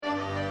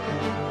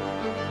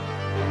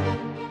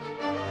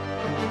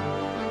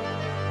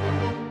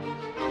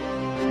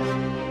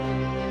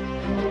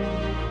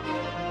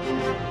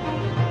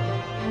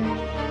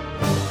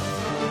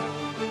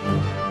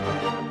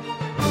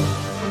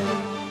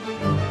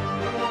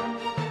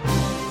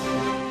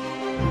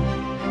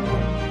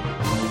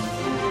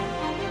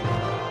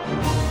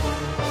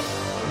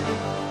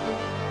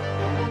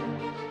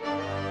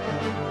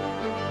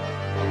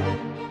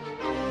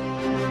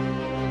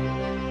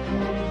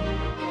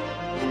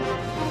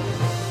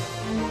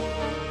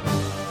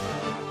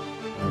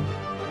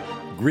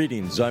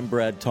Greetings, I'm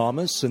Brad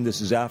Thomas, and this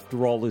is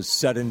After All Is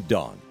Said and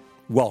Done.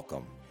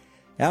 Welcome.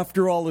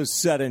 After all is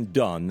said and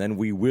done, then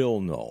we will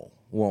know,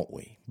 won't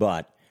we?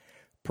 But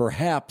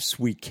perhaps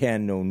we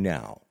can know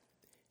now,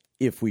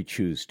 if we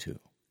choose to.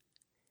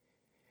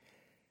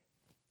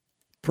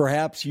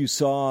 Perhaps you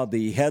saw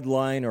the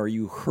headline or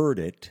you heard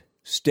it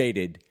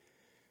stated,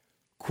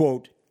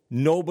 quote,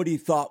 "Nobody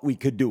thought we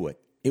could do it.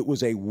 It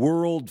was a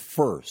world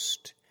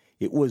first.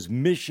 It was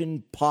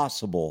mission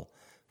possible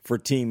for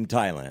Team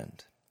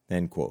Thailand,"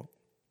 end quote.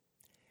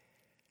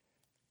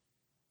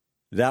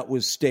 That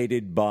was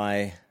stated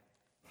by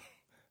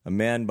a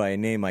man by a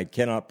name I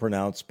cannot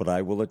pronounce, but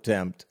I will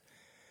attempt,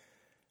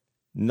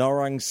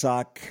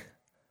 Narongsak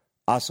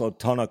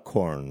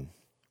Asotonakorn,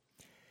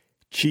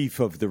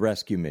 chief of the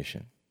rescue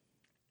mission.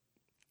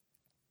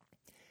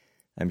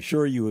 I'm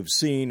sure you have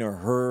seen or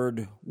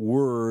heard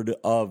word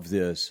of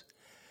this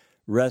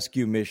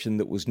rescue mission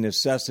that was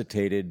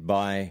necessitated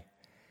by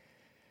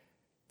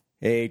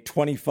a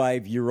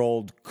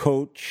 25-year-old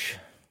coach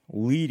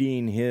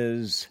leading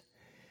his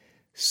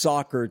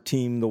soccer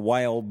team, the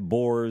Wild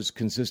Boars,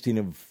 consisting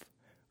of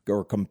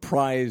or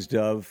comprised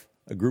of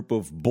a group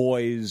of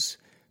boys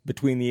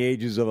between the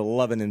ages of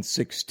 11 and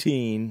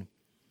 16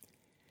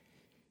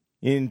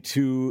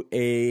 into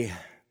a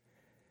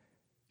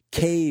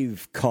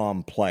cave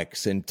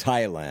complex in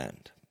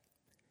Thailand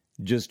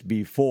just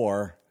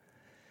before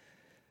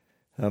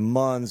a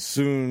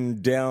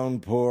monsoon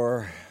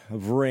downpour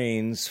of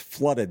rains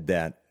flooded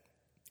that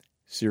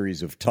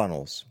series of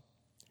tunnels,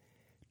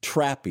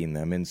 trapping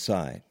them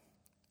inside.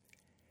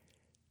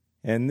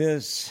 And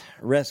this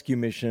rescue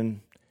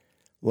mission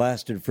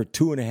lasted for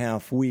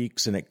 2.5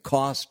 weeks, and it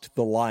cost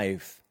the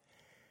life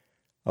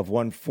of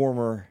one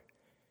former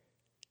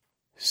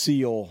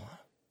SEAL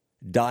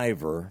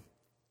diver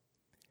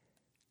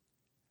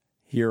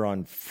here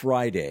on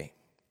Friday,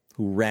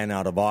 who ran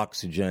out of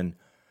oxygen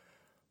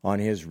on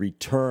his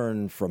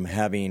return from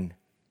having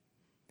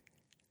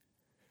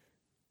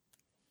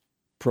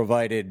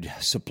provided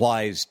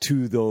supplies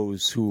to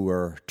those who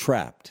were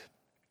trapped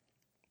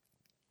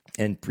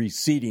and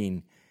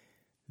preceding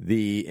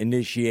the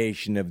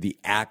initiation of the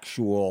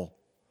actual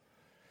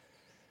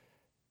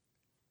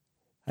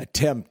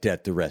attempt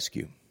at the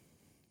rescue.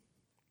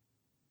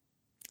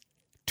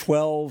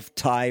 12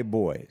 Thai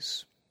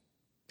boys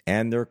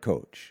and their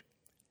coach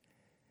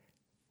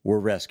were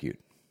rescued.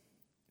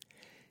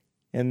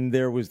 And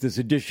there was this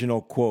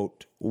additional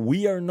quote,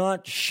 "We are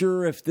not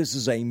sure if this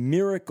is a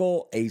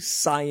miracle, a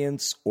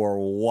science, or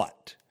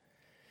what.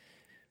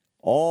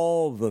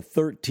 All the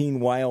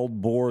 13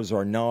 wild boars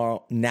are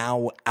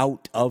now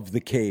out of the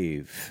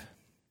cave."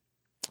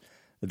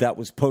 That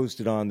was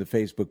posted on the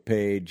Facebook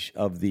page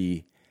of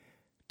the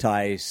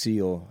Thai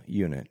SEAL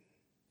unit.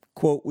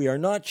 Quote, "We are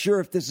not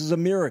sure if this is a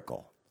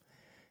miracle,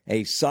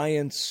 a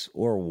science,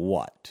 or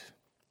what."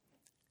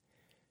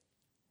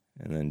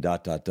 And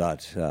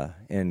then ...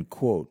 end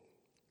quote.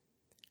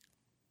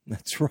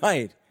 That's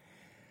right.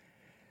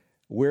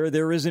 Where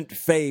there isn't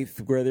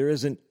faith, where there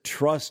isn't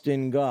trust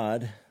in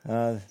God,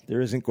 there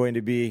isn't going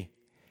to be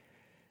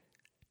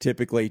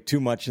typically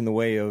too much in the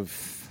way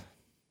of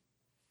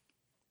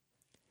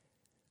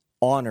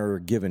honor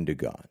given to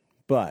God.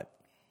 But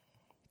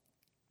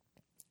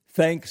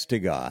thanks to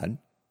God,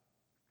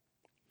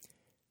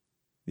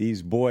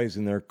 these boys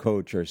and their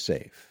coach are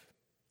safe,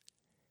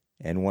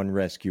 and one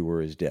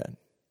rescuer is dead.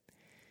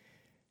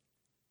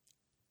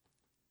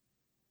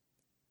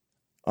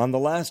 On the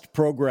last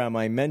program,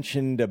 I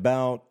mentioned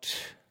about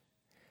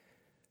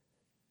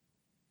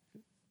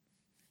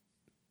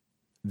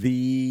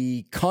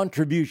the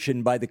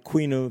contribution by the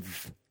Queen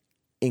of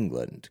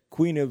England,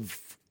 Queen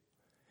of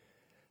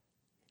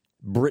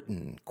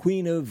Britain,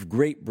 Queen of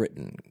Great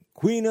Britain,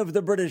 Queen of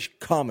the British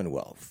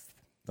Commonwealth,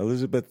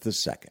 Elizabeth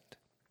II.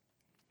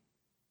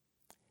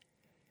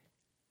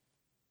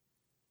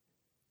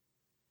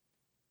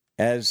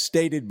 As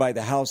stated by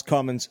the House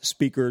Commons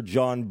Speaker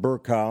John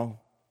Bercow,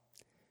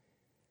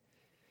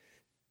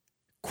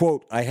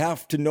 quote, "I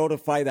have to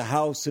notify the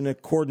House in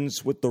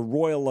accordance with the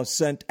Royal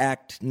Assent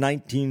Act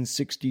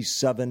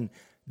 1967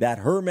 that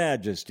Her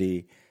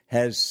Majesty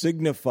has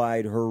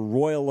signified her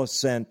royal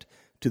assent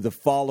to the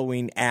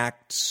following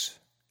acts, ...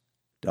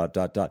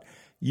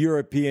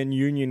 European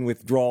Union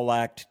Withdrawal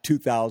Act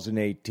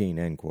 2018,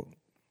 end quote.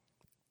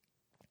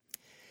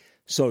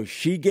 So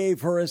she gave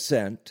her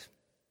assent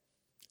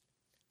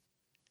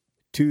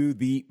to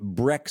the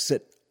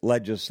Brexit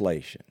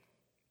legislation.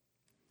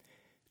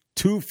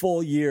 2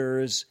 full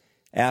years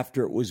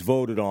after it was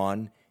voted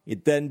on,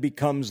 it then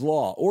becomes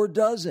law. Or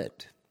does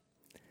it?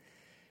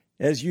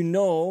 As you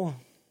know,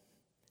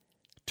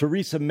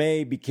 Theresa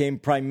May became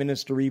prime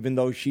minister even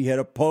though she had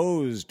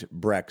opposed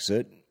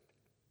Brexit.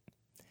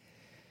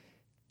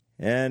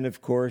 And,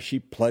 of course, she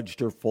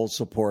pledged her full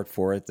support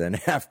for it then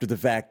after the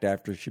fact,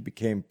 after she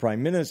became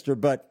prime minister.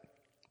 But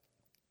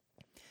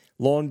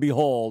lo and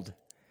behold,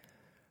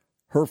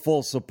 her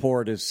full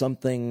support is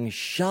something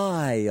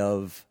shy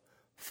of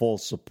full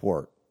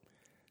support.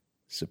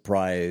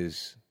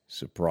 Surprise,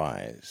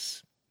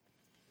 surprise.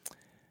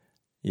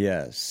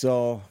 Yes,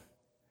 so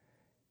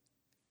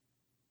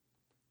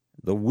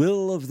the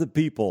will of the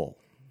people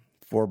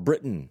for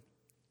Britain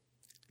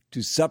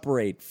to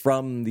separate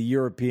from the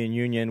European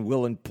Union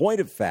will, in point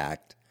of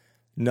fact,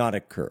 not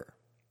occur.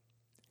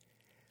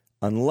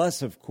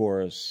 Unless, of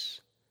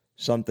course,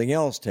 something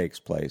else takes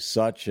place,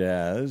 such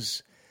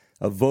as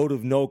a vote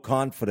of no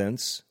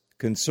confidence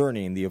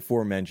concerning the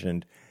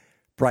aforementioned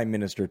Prime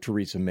Minister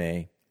Theresa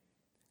May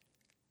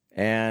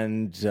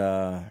and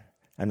an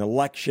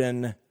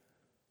election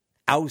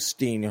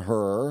ousting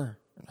her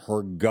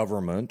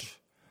government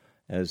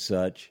as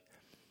such,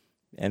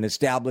 and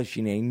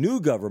establishing a new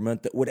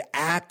government that would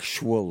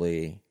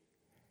actually,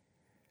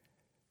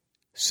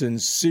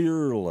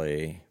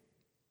 sincerely,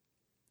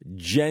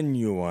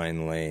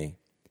 genuinely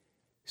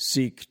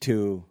seek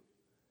to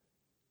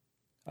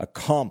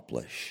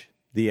accomplish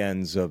the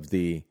ends of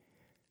the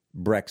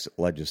Brexit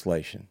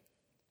legislation.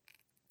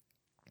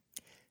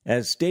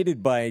 As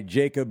stated by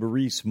Jacob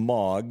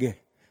Rees-Mogg,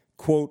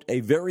 quote, "A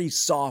very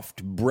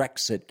soft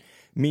Brexit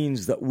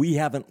means that we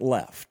haven't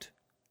left.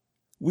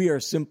 We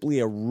are simply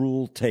a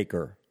rule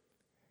taker.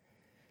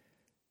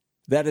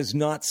 That is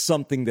not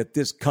something that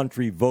this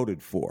country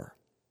voted for.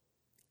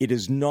 It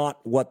is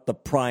not what the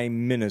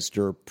Prime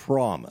Minister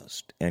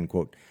promised," end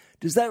quote.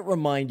 Does that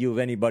remind you of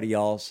anybody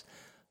else,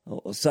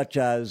 such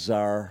as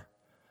our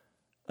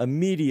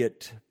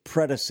immediate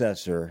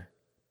predecessor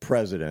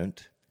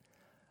president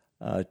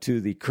to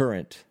the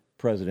current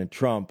President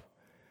Trump,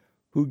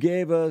 who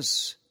gave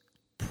us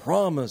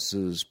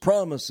promises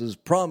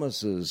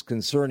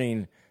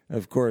concerning,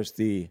 of course,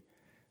 the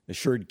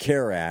Assured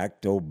Care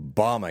Act,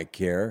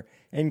 Obamacare,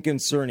 and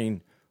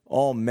concerning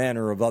all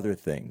manner of other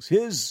things.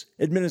 His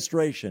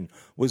administration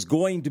was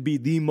going to be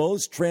the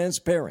most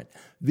transparent,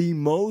 the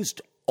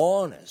most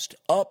honest,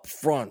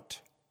 upfront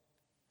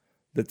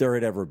that there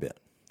had ever been.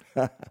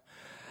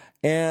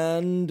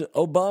 And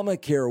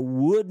Obamacare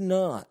would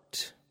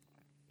not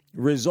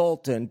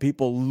result in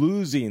people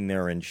losing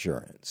their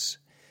insurance.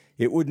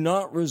 It would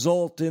not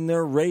result in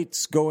their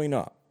rates going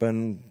up,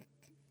 and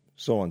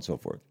so on and so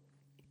forth.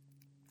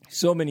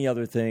 So many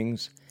other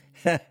things.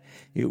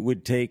 It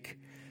would take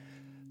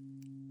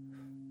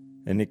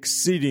an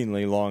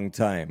exceedingly long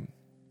time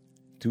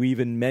to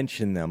even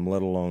mention them,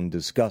 let alone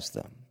discuss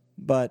them.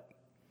 But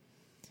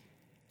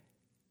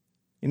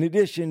in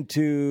addition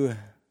to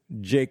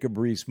Jacob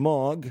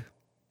Rees-Mogg,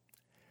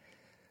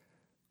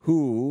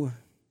 who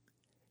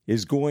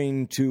is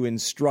going to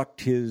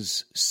instruct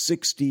his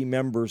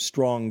 60-member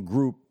strong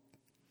group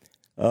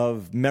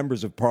of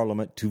members of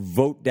Parliament to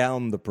vote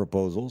down the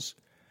proposals,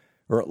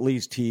 or at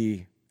least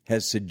he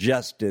has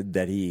suggested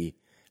that he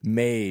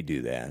may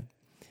do that.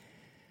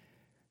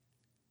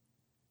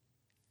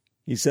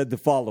 He said the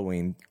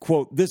following,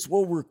 quote, "This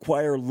will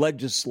require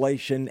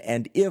legislation,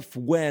 and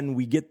when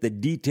we get the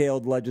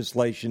detailed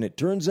legislation, it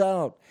turns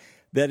out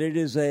that it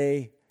is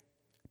a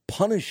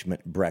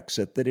punishment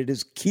Brexit, that it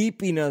is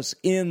keeping us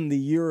in the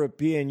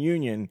European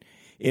Union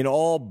in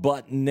all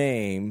but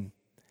name,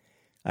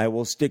 I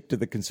will stick to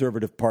the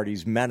Conservative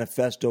Party's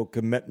manifesto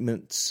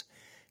commitments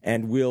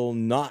and will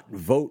not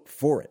vote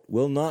for it."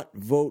 Will not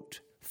vote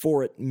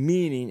for it,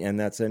 meaning, and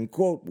that's end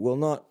quote, will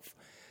not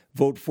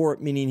vote for it,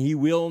 meaning he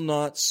will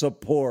not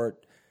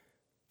support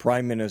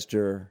Prime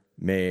Minister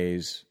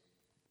May's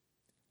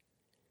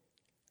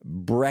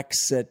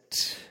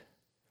Brexit,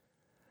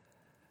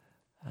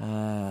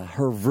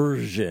 her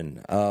version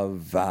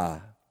of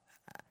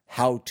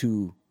how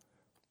to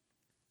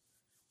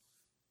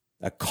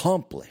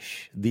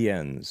accomplish the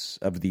ends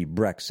of the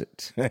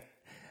Brexit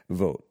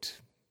vote,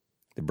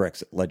 the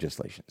Brexit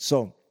legislation.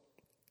 So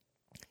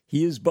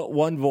he is but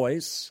one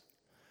voice.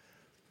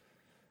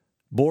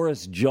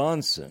 Boris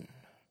Johnson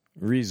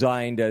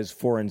resigned as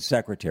Foreign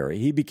Secretary.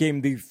 He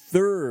became the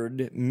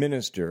third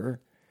minister,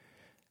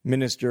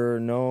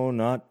 no,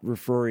 not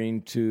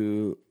referring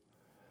to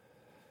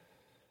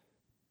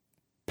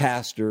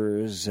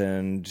pastors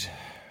and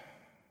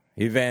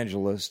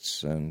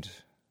evangelists and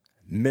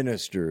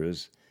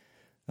ministers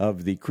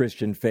of the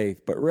Christian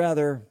faith, but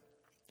rather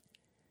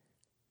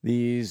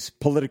these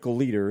political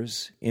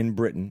leaders in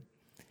Britain,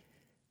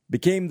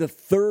 became the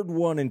third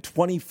one in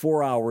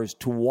 24 hours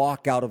to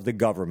walk out of the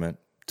government,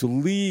 to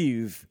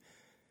leave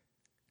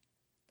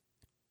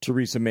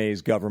Theresa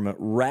May's government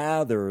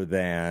rather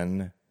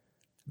than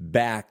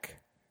back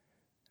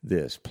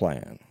this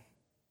plan.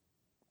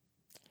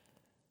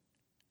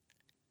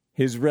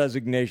 His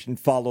resignation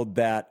followed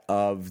that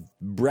of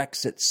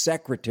Brexit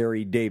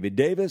Secretary David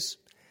Davis,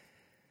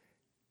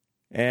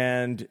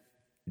 and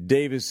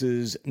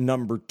Davis's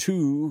number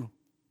two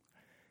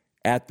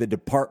at the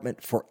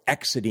Department for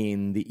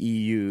Exiting the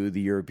EU,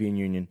 the European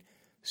Union,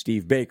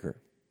 Steve Baker.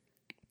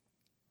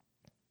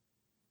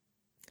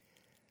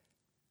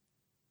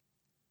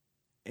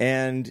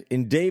 And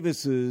in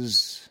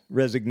Davis's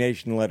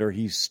resignation letter,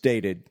 he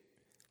stated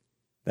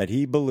that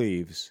he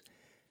believes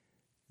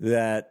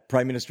that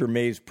Prime Minister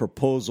May's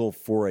proposal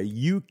for a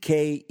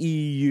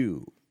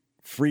UK-EU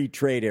free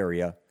trade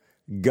area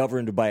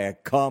governed by a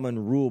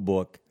common rule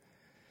book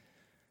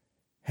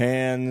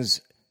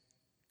hands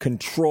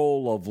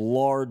control of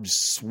large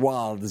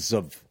swaths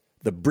of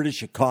the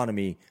British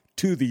economy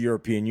to the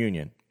European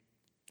Union,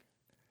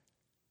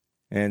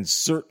 and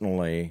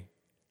certainly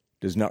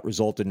does not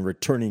result in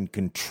returning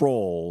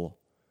control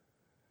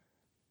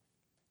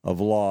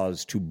of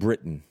laws to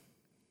Britain.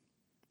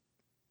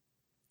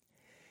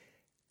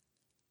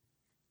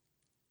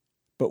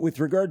 But with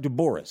regard to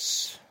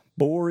Boris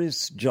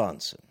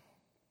Johnson,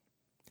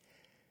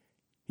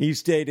 he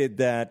stated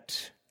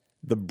that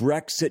the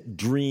Brexit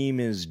dream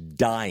is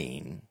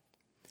dying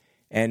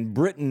and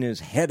Britain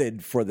is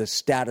headed for the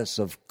status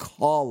of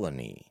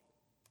colony.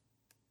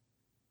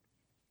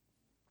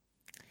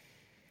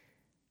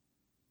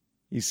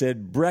 He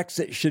said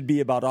Brexit should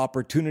be about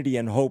opportunity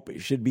and hope. It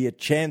should be a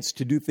chance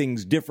to do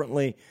things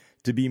differently,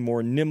 to be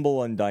more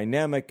nimble and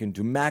dynamic, and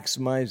to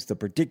maximize the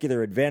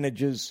particular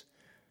advantages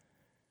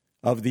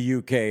of the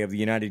UK, of the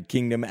United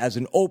Kingdom, as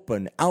an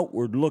open,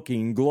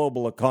 outward-looking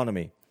global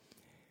economy.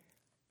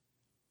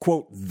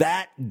 Quote,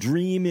 that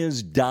dream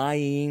is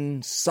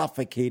dying,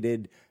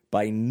 suffocated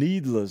by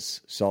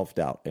needless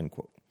self-doubt, end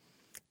quote.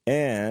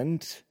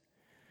 And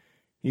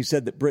he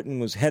said that Britain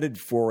was headed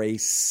for a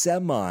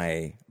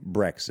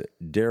semi-Brexit,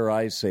 dare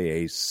I say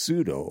a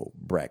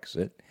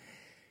pseudo-Brexit,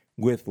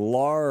 with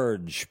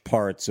large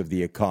parts of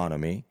the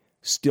economy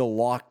still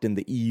locked in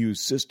the EU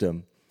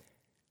system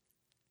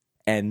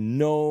and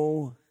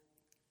no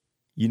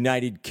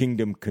United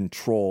Kingdom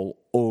control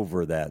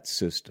over that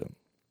system.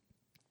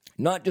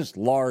 Not just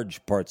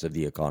large parts of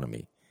the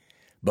economy,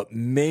 but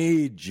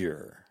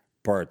major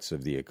parts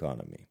of the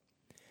economy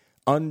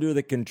under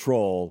the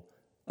control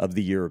of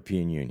the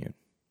European Union.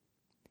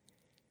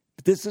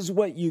 But this is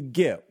what you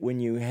get when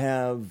you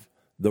have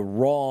the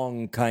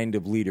wrong kind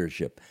of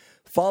leadership.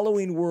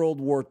 Following World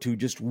War II,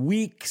 just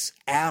weeks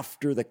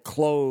after the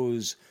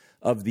close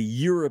of the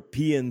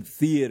European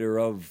theater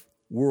of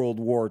World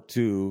War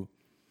II,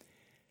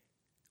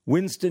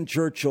 Winston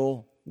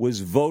Churchill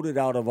was voted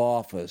out of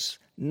office,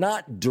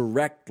 not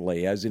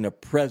directly as in a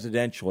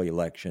presidential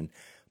election,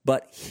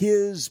 but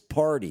his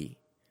party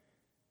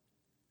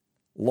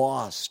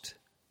lost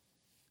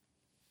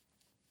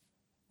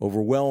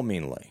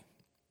overwhelmingly.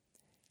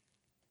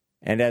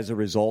 And as a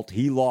result,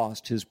 he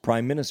lost his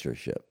prime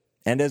ministership.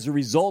 And as a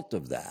result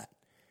of that,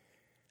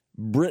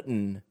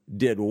 Britain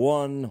did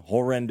one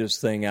horrendous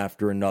thing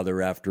after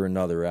another, after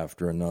another,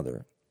 after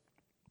another.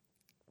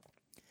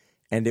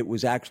 And it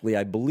was actually,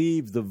 I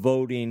believe, the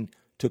voting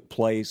took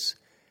place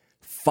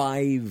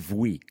 5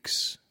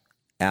 weeks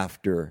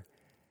after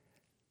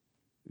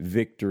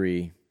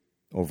Victory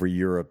over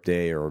Europe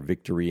Day or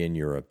Victory in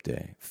Europe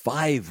Day.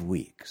 5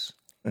 weeks.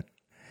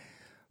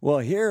 Well,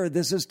 here,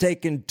 this has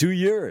taken 2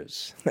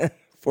 years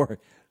for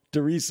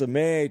Theresa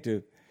May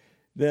to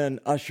then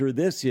usher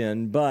this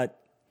in.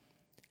 But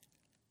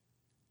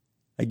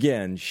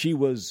again, she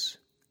was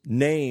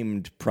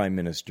named prime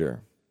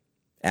minister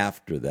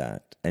after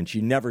that, and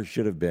she never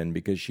should have been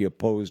because she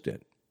opposed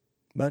it.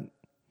 But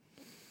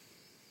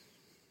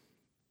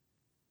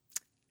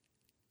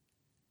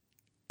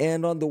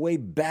and on the way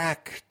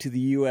back to the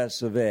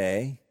U.S. of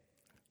A.,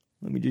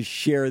 let me just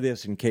share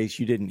this in case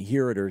you didn't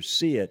hear it or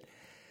see it,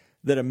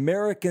 that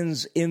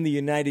Americans in the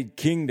United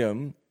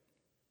Kingdom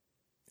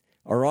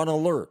are on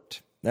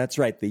alert. That's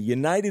right. The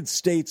United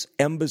States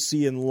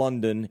Embassy in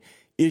London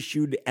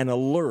issued an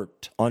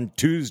alert on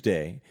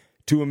Tuesday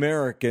to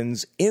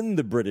Americans in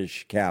the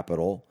British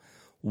capital,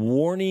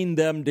 warning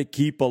them to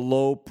keep a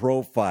low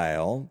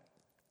profile.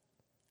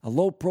 A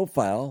low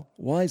profile?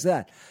 Why is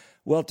that?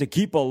 Well, to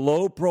keep a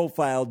low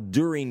profile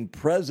during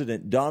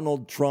President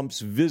Donald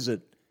Trump's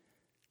visit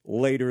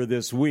later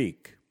this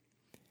week,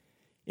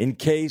 in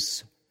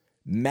case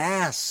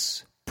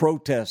mass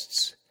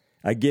protests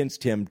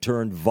against him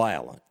turned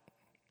violent.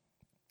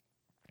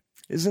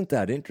 Isn't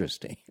that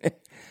interesting?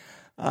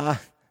 That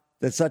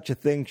such a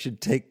thing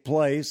should take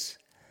place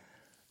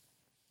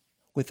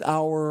with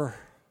our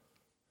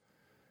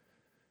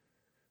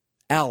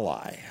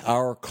ally,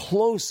 our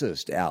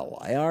closest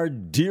ally, our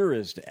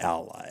dearest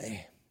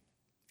ally,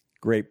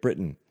 Great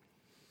Britain.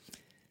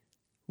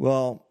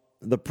 Well,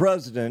 the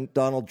president,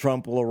 Donald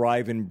Trump, will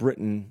arrive in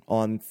Britain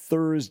on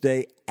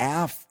Thursday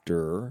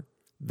after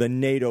the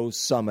NATO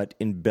summit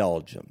in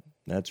Belgium.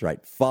 That's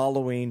right,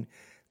 following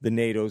the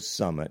NATO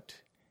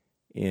summit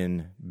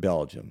in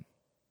Belgium.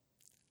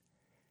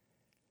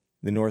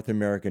 The North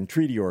American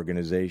Treaty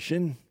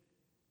Organization.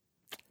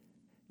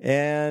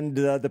 And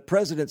the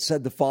president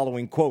said the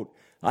following, quote,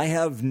 I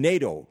have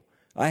NATO,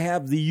 I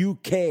have the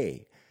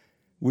UK,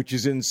 which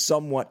is in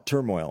somewhat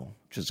turmoil,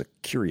 which is a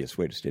curious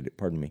way to state it,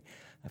 pardon me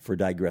for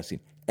digressing,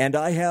 and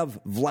I have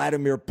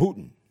Vladimir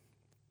Putin,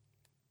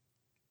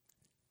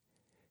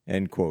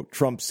 end quote.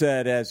 Trump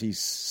said as he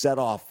set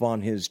off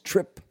on his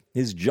trip,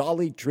 his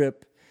jolly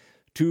trip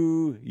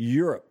to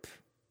Europe,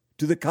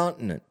 to the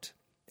continent,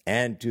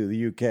 and to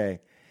the UK.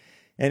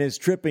 And his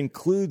trip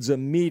includes a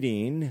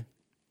meeting,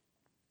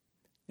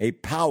 a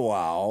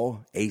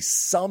powwow, a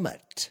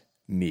summit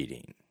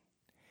meeting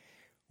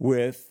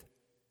with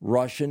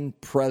Russian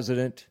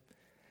President,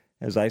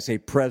 as I say,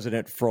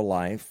 President for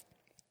life,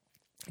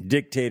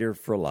 dictator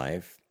for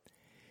life,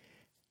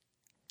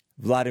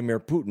 Vladimir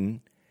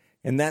Putin,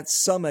 And that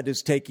summit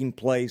is taking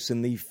place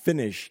in the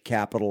Finnish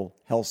capital,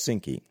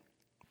 Helsinki.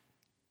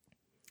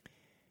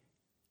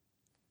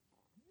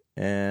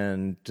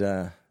 And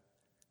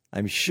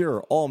I'm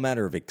sure all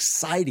manner of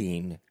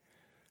exciting,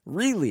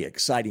 really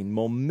exciting,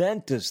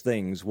 momentous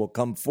things will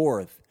come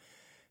forth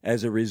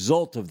as a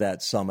result of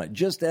that summit,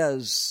 just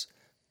as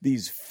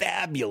these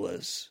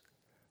fabulous,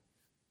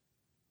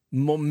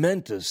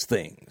 momentous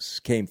things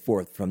came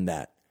forth from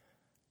that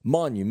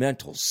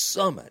monumental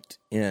summit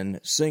in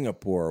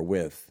Singapore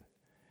with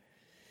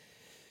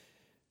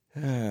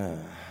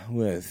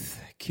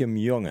Kim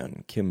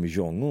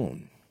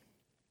Jong-un,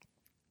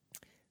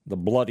 the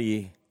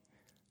bloody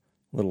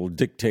little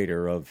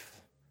dictator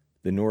of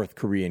the North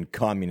Korean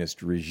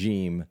communist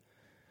regime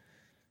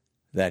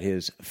that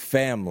his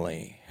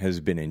family has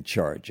been in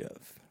charge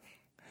of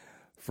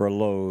for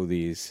lo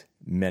these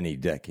many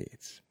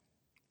decades,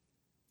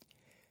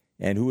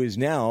 and who is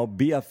now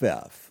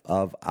BFF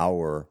of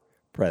our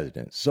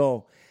president.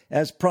 So,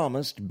 as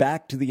promised,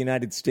 back to the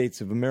United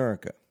States of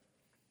America.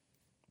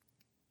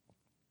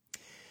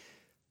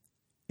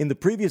 In the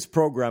previous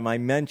program, I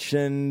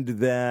mentioned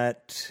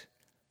that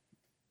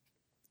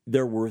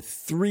there were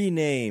three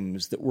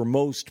names that were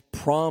most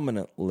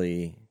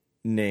prominently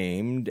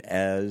named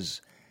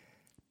as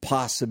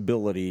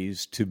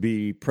possibilities to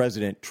be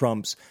President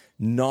Trump's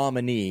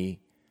nominee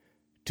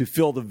to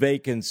fill the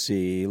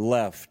vacancy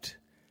left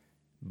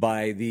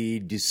by the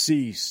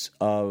decease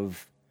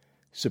of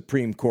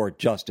Supreme Court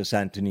Justice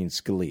Antonin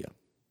Scalia.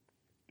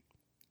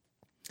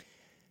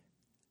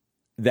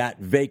 That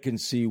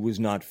vacancy was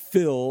not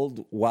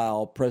filled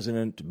while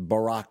President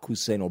Barack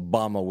Hussein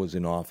Obama was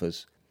in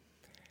office.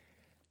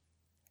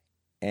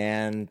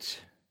 And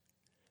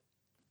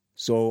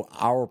so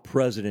our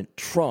President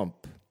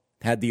Trump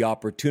had the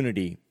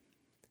opportunity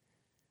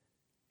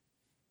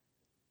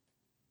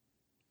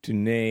to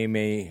name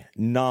a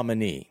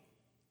nominee.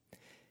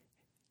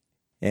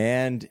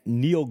 And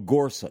Neil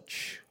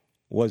Gorsuch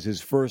was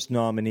his first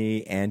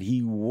nominee, and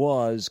he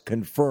was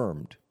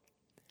confirmed.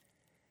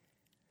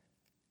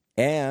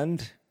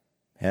 And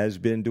has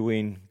been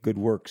doing good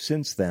work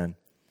since then.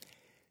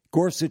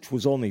 Gorsuch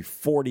was only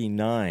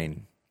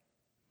 49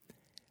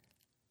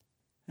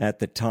 at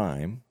the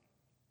time.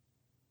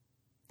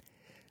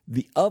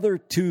 The other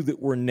two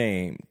that were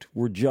named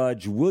were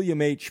Judge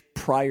William H.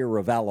 Pryor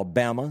of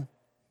Alabama,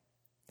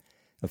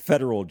 a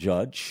federal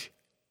judge,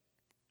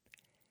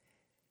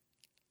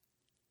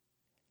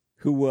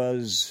 who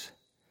was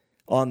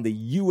on the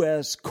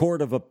U.S.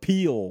 Court of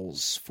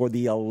Appeals for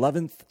the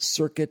 11th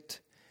Circuit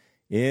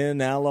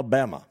in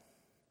Alabama.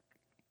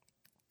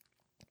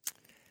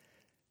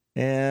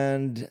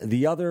 And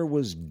the other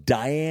was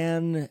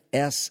Dianne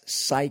S.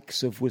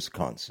 Sykes of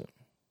Wisconsin.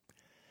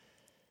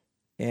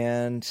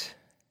 And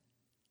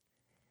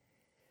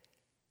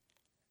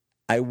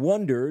I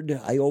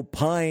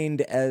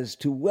opined as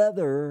to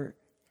whether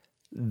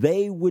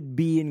they would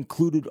be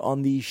included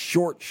on the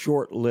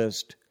short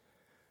list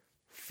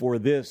for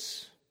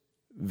this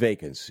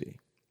vacancy.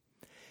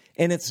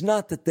 And it's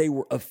not that they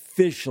were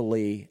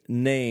officially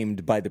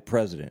named by the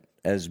president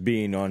as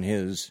being on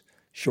his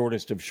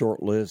shortest of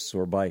short lists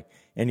or by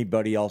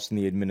anybody else in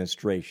the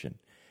administration.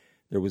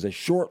 There was a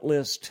short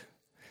list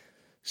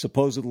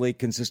supposedly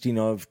consisting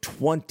of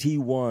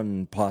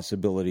 21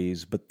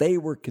 possibilities, but they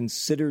were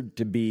considered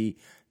to be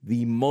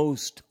the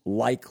most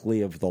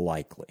likely of the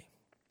likely.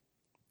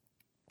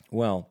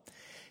 Well,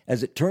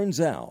 as it turns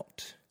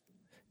out,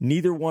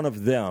 neither one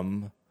of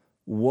them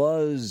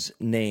was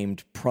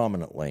named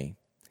prominently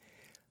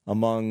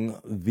among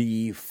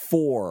the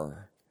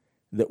four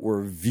that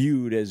were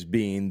viewed as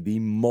being the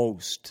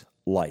most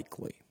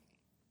likely.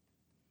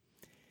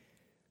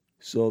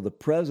 So the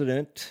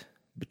president,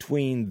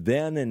 between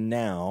then and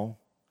now,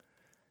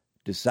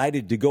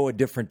 decided to go a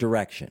different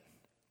direction.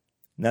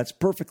 And that's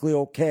perfectly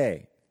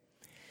okay.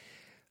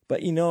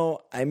 But,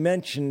 I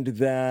mentioned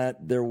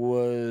that there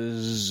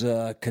was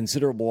a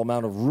considerable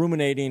amount of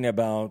ruminating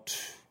about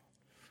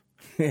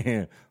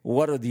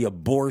what are the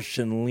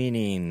abortion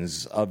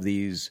leanings of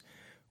these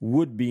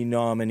would-be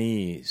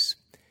nominees,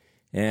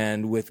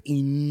 and with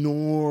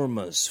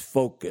enormous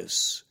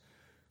focus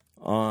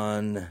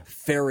on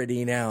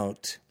ferreting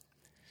out,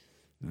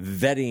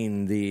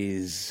 vetting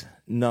these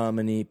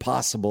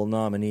possible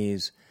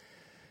nominees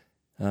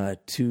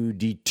to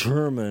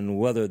determine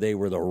whether they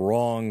were the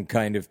wrong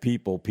kind of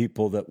people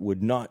that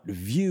would not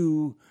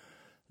view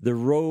the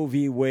Roe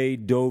v.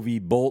 Wade, Doe v.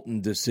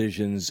 Bolton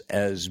decisions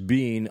as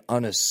being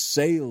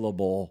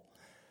unassailable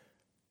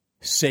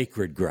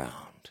sacred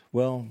ground.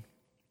 Well,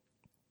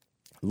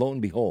 lo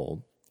and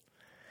behold,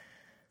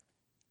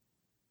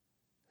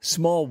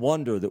 small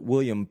wonder that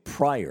William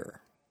Pryor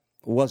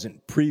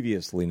wasn't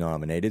previously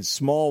nominated.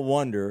 Small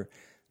wonder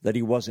that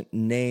he wasn't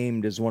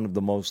named as one of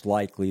the most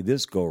likely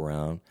this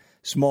go-round.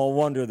 Small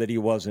wonder that he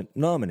wasn't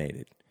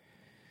nominated.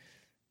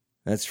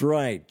 That's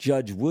right,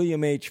 Judge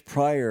William H.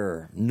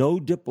 Pryor, no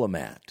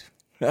diplomat,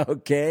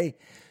 okay?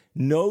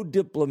 No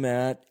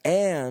diplomat,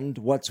 and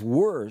what's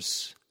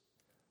worse,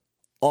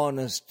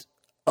 honest,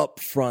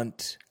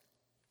 upfront,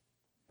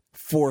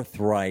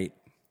 forthright,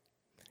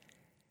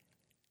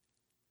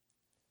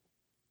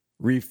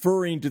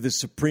 referring to the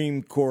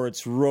Supreme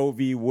Court's Roe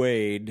v.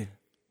 Wade,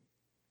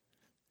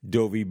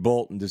 Doe v.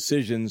 Bolton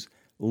decisions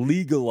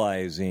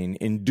legalizing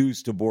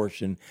induced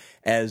abortion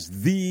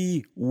as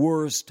the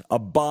worst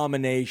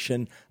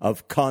abomination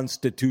of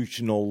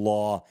constitutional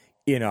law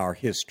in our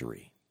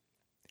history.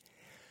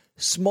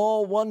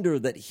 Small wonder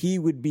that he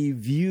would be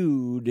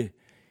viewed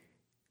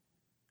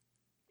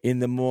in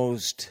the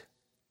most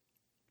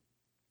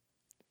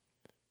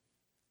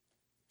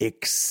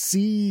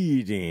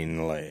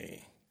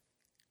exceedingly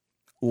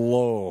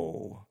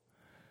low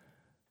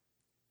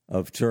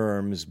of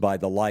terms by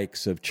the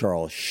likes of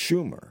Charles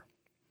Schumer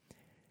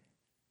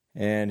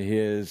and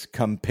his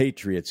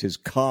compatriots, his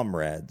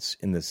comrades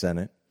in the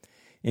Senate,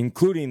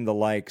 including the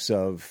likes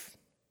of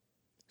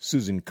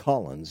Susan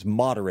Collins,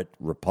 moderate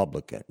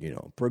Republican,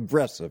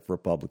 progressive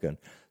Republican,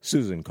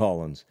 Susan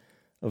Collins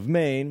of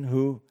Maine,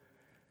 who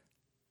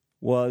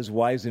was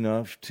wise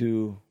enough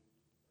to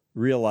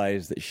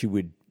realize that she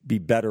would be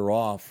better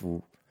off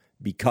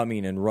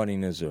becoming and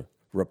running as a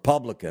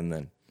Republican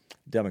than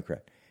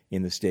Democrat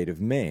in the state of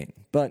Maine.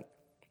 But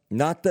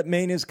not that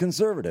Maine is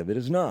conservative. It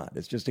is not.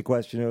 It's just a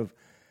question of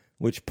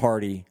which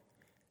party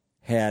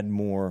had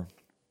more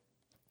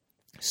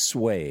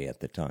sway at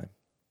the time.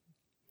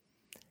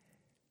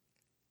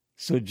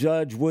 So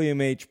Judge William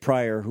H.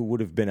 Pryor, who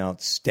would have been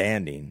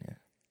outstanding,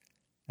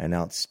 an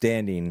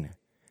outstanding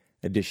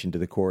addition to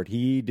the court,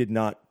 he did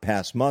not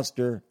pass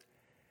muster,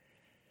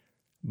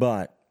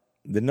 but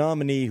the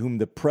nominee whom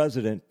the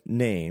president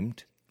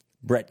named,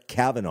 Brett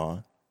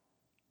Kavanaugh,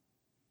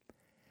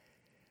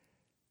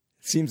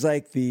 seems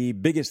like the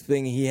biggest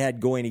thing he had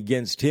going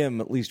against him,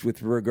 at least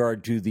with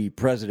regard to the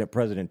president,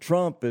 President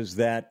Trump, is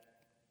that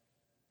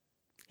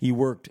he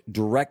worked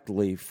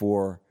directly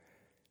for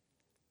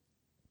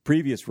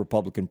previous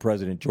Republican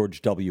President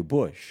George W.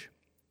 Bush.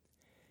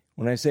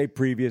 When I say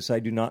previous, I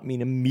do not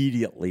mean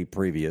immediately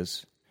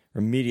previous or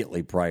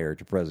immediately prior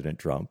to President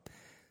Trump,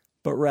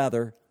 but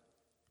rather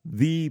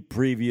the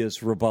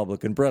previous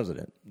Republican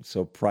president,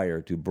 so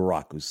prior to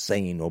Barack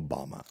Hussein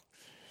Obama.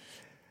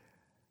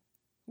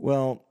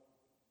 Well,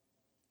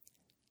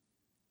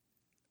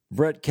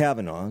 Brett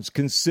Kavanaugh is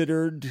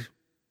considered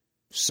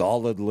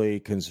solidly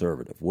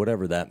conservative,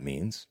 whatever that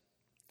means.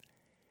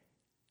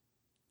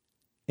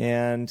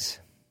 And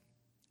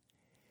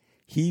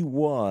he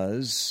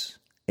was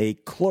a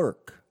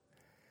clerk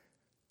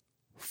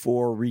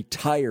for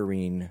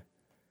retiring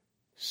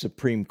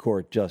Supreme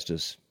Court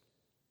Justice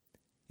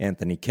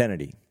Anthony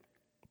Kennedy,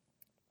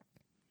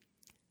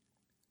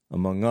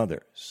 among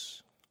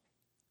others.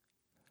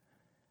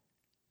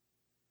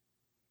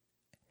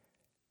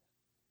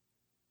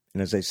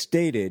 And as I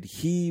stated,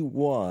 he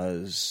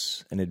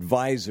was an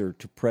advisor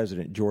to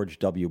President George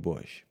W.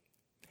 Bush.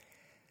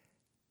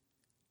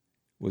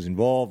 Was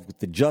involved with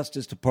the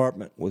Justice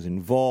Department, was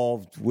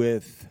involved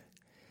with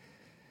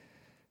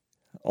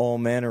all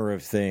manner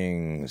of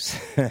things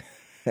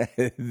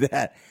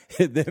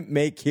that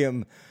make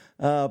him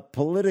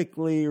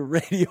politically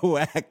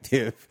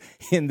radioactive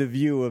in the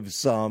view of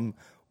some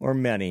or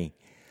many.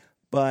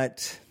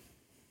 But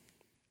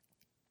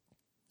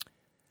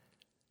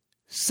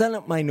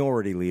Senate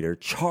Minority Leader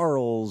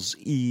Charles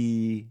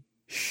E.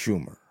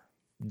 Schumer,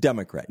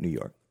 Democrat, New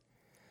York,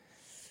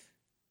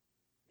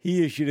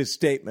 he issued a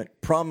statement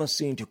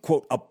promising to,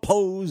 quote,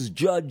 oppose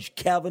Judge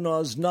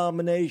Kavanaugh's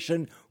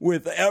nomination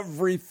with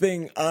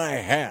everything I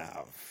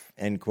have,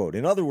 end quote.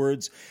 In other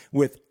words,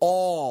 with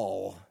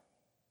all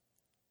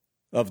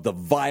of the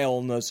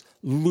vileness,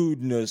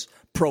 lewdness,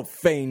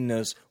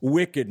 profaneness,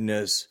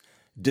 wickedness,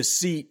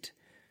 deceit,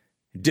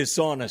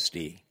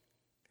 dishonesty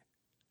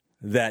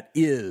that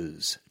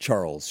is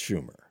Charles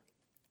Schumer.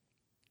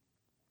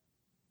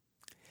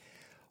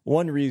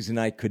 One reason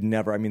I could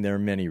never, there are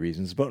many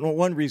reasons, but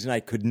one reason I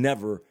could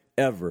never,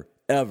 ever,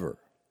 ever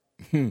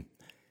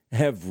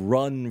have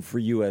run for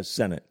U.S.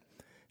 Senate.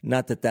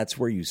 Not that that's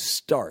where you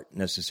start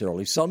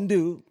necessarily. Some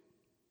do.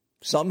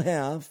 Some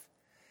have.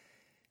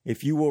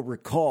 If you will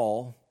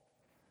recall,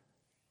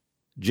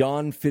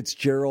 John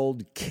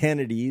Fitzgerald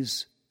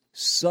Kennedy's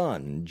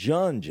son,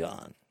 John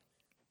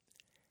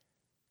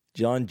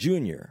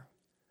Jr.,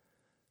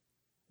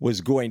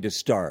 was going to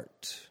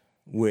start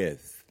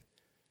with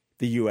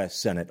the U.S.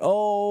 Senate.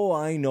 Oh,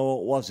 I know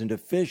it wasn't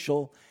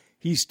official.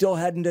 He still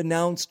hadn't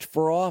announced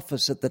for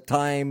office at the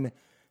time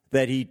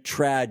that he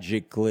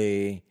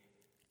tragically,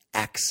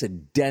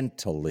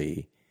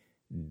 accidentally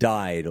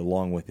died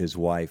along with his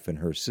wife and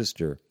her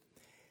sister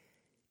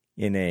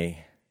in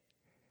a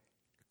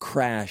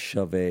crash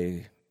of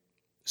a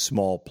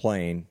small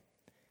plane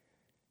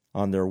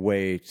on their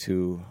way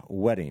to a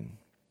wedding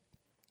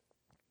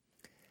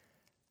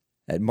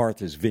at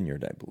Martha's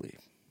Vineyard, I believe.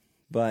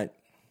 But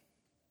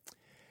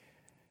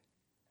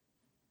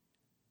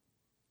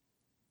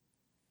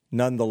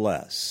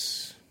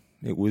nonetheless,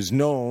 it was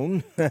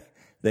known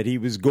that he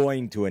was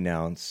going to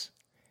announce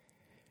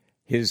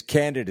his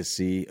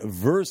candidacy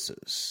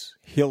versus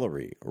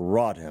Hillary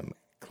Rodham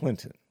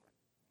Clinton.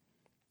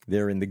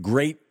 They're in the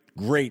great,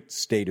 great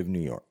state of New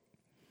York.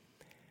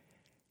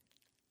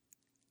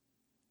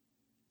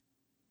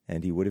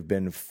 and he would have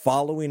been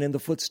following in the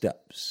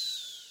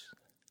footsteps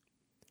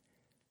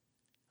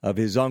of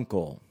his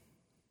uncle,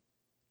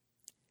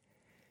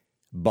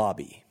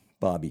 Bobby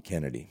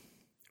Kennedy,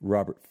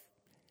 Robert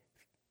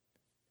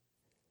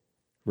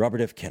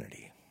F.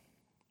 Kennedy.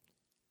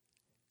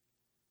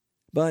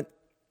 But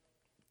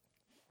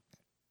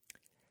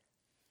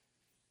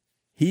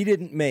he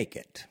didn't make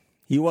it.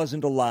 He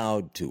wasn't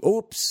allowed to.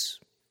 Oops,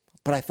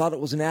 but I thought it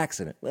was an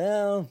accident.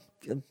 Well,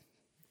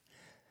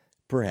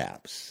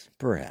 perhaps.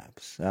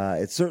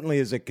 It certainly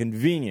is a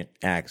convenient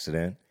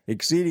accident,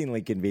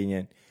 exceedingly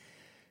convenient,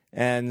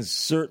 and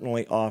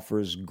certainly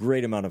offers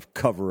great amount of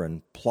cover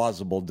and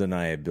plausible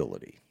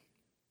deniability.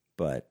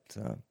 But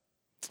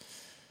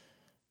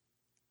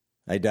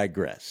I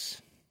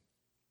digress.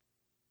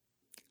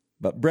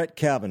 But Brett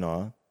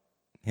Kavanaugh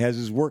has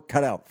his work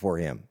cut out for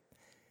him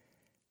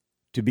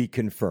to be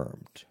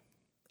confirmed.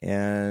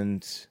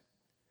 And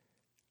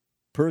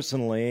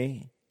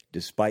personally,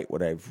 despite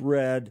what I've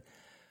read,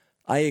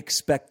 I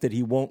expect that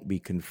he won't be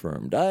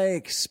confirmed. I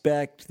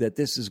expect that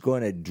this is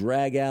going to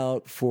drag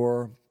out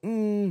for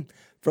the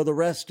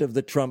rest of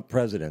the Trump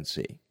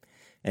presidency.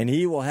 And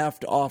he will have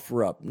to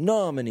offer up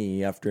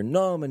nominee after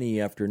nominee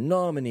after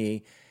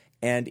nominee.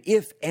 And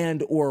if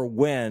and or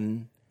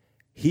when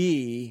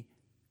he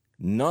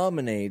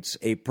nominates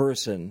a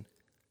person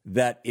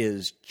that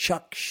is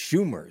Chuck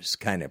Schumer's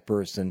kind of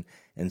person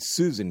and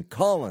Susan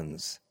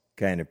Collins'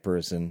 kind of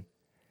person,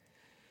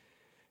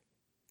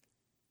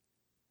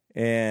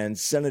 and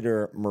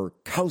Senator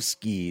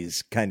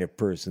Murkowski's kind of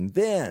person,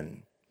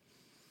 then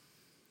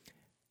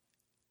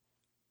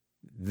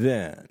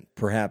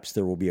perhaps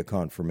there will be a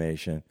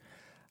confirmation.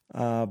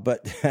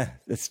 But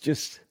it's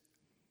just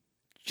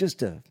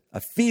a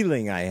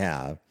feeling I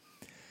have.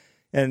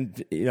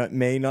 And it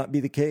may not be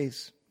the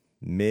case.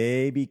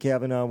 Maybe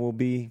Kavanaugh will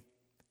be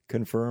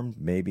confirmed.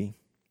 Maybe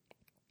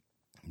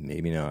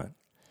not.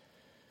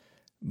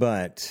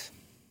 But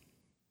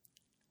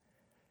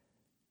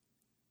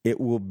it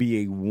will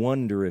be a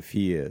wonder if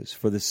he is,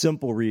 for the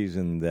simple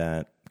reason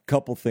that a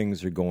couple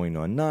things are going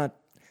on.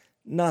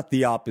 Not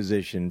the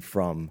opposition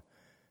from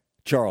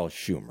Charles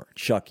Schumer,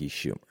 Chucky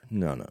Schumer.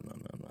 No.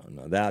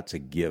 That's a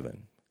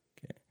given.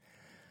 Okay.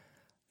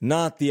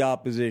 Not the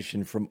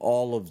opposition from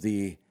all of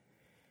the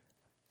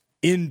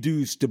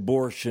induced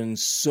abortion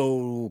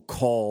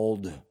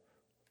so-called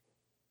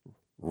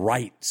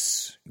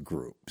rights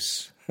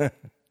groups,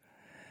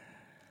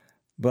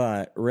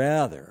 but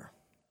rather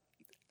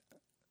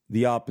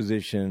the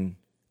opposition,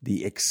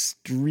 the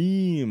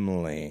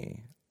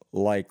extremely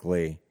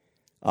likely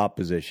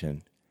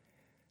opposition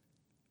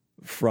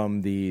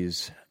from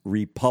these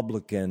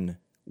Republican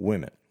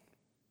women.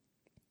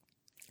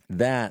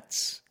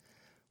 That's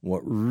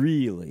what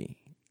really,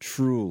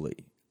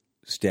 truly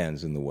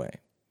stands in the way.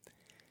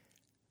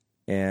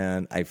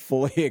 And I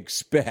fully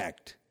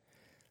expect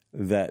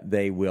that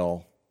they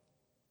will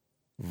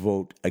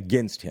vote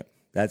against him.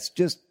 That's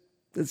just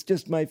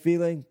my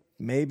feeling.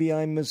 Maybe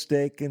I'm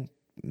mistaken.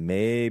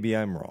 Maybe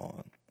I'm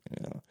wrong.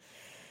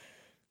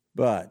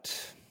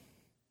 But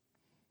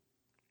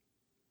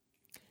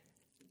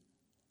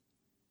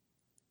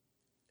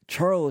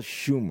Charles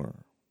Schumer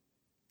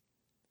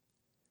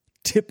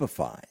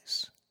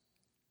typifies,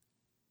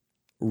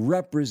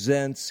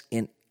 represents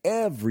in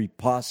every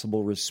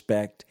possible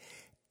respect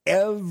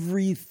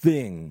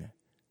everything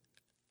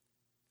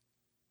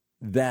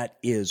that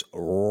is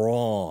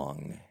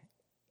wrong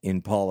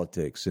in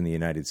politics in the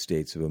United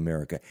States of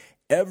America.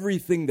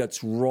 Everything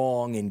that's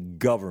wrong in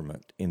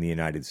government in the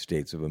United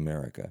States of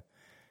America.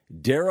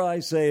 Dare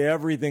I say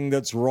everything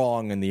that's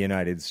wrong in the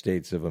United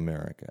States of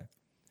America.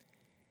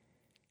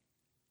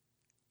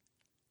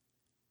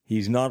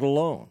 He's not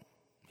alone.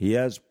 He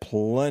has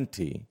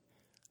plenty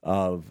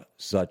of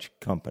such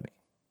company.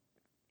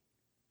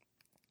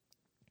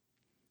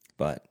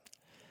 But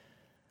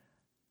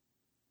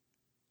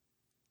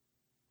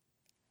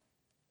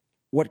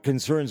what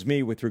concerns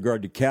me with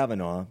regard to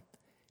Kavanaugh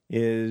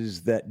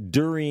is that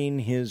during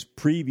his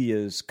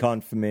previous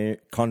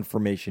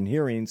confirmation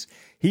hearings,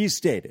 he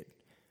stated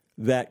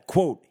that,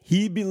 quote,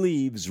 he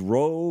believes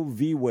Roe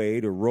v.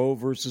 Wade or Roe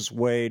versus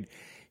Wade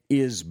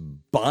is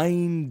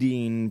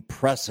binding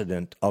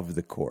precedent of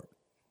the court,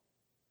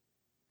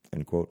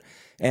 end quote,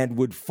 and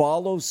would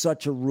follow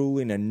such a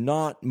ruling and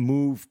not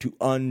move to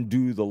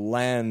undo the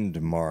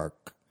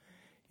landmark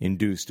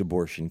induced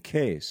abortion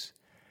case.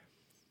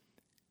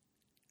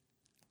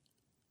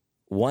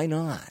 Why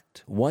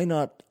not? Why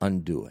not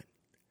undo it?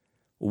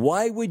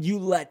 Why would you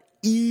let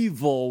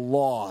evil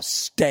law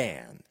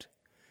stand?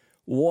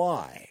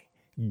 Why?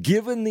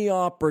 Given the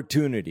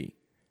opportunity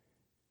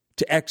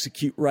to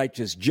execute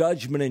righteous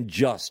judgment and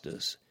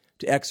justice,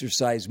 to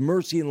exercise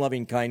mercy and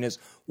loving kindness,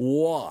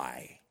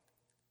 why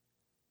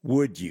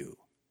would you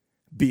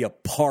be a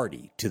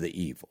party to the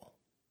evil?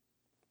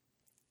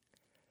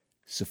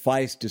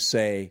 Suffice to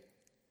say,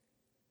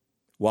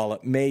 while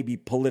it may be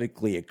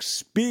politically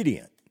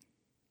expedient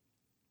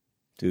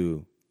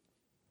to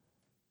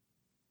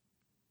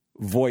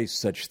voice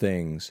such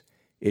things,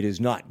 It is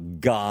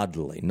not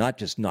godly, not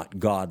just not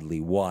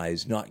godly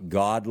wise, not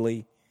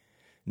godly,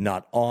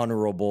 not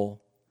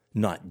honorable,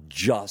 not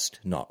just,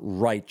 not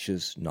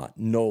righteous, not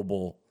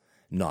noble,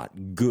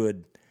 not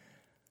good,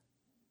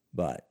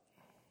 but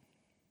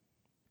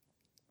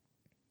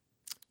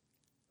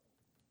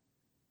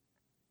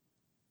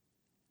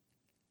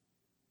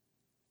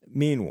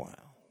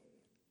meanwhile,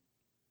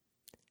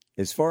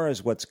 as far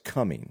as what's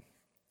coming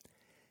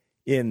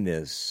in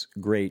this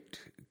great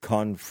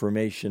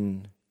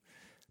confirmation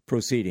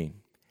proceeding,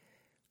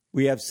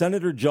 we have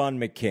Senator John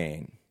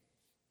McCain,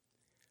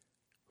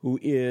 who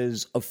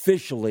is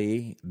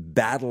officially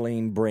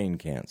battling brain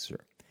cancer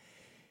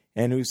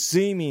and who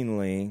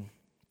seemingly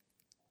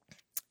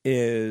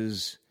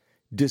is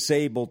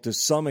disabled to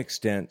some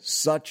extent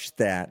such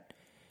that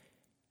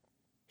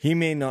he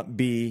may not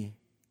be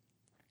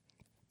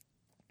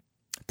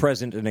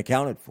present and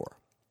accounted for,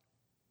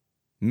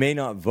 may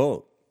not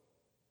vote,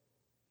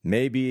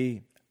 may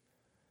be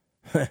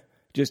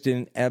just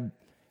in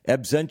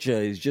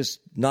absentia, is just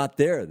not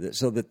there,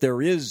 so that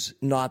there is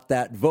not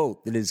that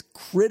vote that is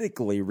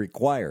critically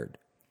required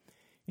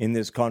in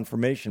this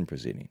confirmation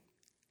proceeding.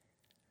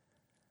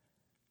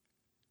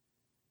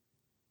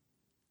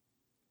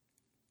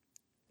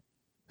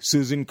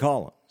 Susan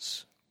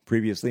Collins,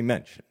 previously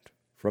mentioned,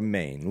 from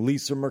Maine,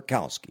 Lisa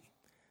Murkowski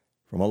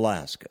from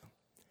Alaska.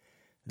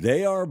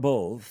 They are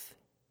both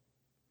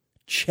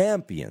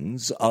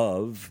champions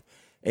of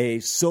a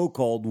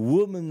so-called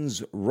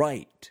woman's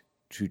right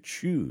to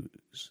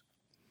choose.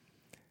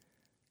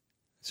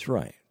 That's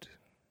right.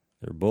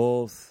 They're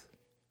both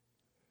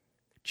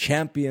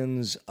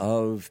champions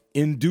of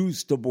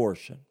induced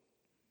abortion.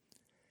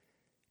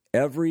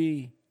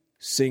 Every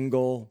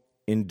single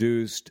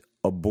induced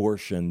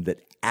abortion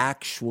that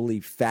actually,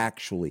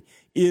 factually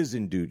is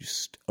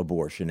induced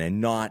abortion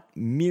and not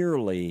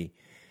merely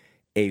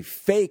a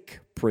fake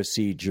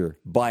procedure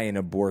by an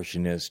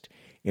abortionist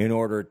in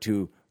order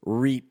to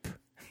reap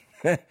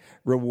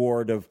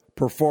reward of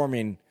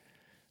performing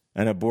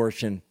an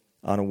abortion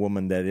on a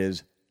woman that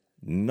is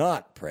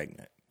not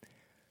pregnant.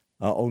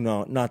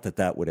 No, not that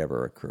that would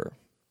ever occur.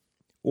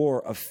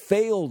 Or a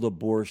failed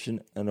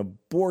abortion, an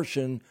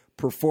abortion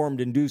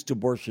performed, induced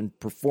abortion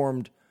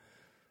performed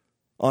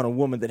on a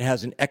woman that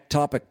has an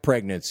ectopic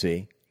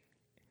pregnancy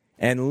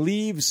and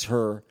leaves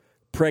her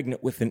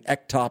pregnant with an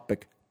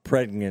ectopic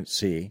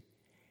pregnancy,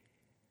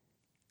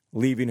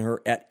 leaving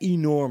her at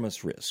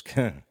enormous risk.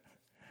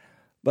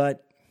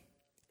 But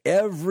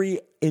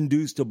every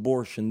induced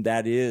abortion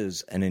that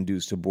is an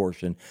induced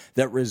abortion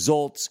that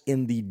results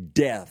in the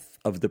death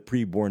of the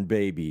preborn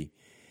baby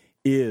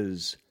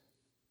is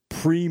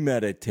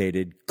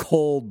premeditated,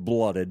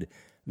 cold-blooded,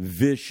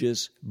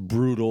 vicious,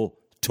 brutal,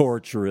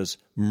 torturous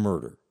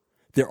murder.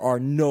 There are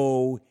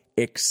no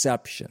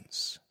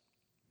exceptions.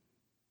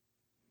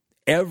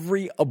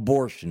 Every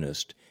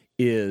abortionist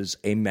is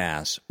a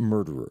mass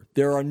murderer.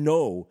 There are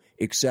no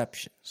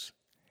exceptions.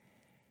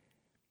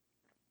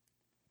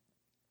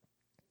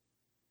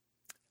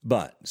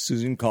 But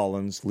Susan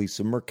Collins,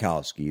 Lisa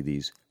Murkowski,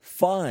 these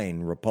fine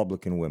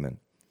Republican women,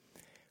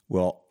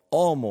 will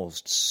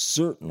almost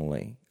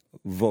certainly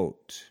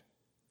vote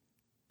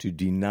to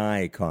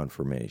deny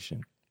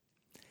confirmation.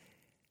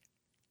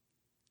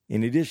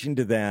 In addition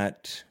to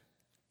that,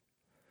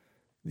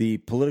 the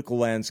political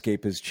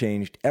landscape has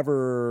changed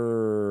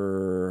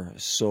ever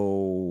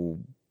so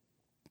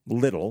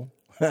little,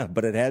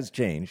 but it has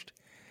changed.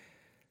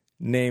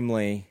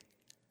 Namely,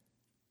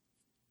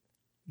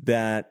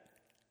 that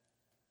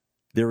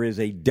there is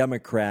a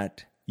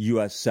Democrat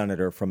U.S.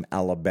 Senator from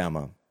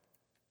Alabama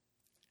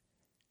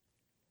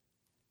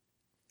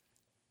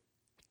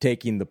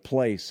taking the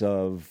place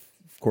of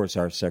course,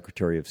 our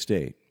Secretary of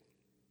State,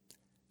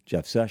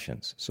 Jeff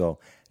Sessions. So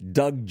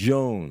Doug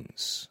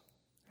Jones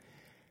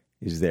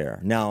is there.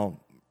 Now,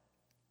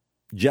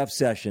 Jeff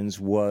Sessions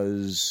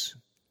was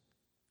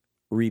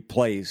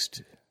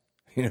replaced,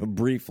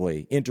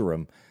 briefly,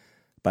 interim,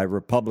 by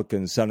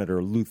Republican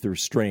Senator Luther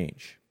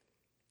Strange.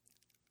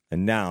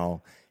 And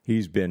now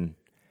he's been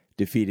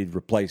defeated,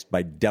 replaced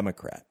by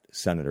Democrat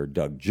Senator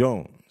Doug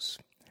Jones.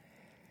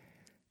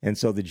 And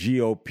so the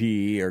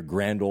GOP, or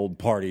Grand Old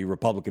Party,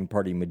 Republican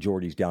Party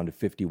majority is down to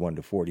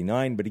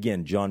 51-49. But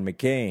again, John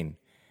McCain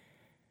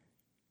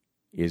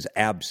is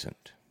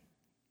absent.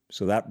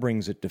 So that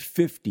brings it to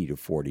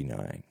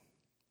 50-49.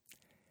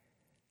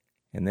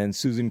 And then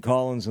Susan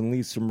Collins and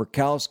Lisa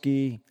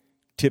Murkowski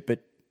tip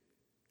it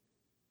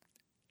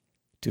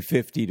to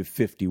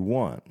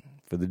 50-51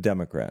 for the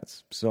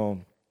Democrats.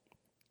 So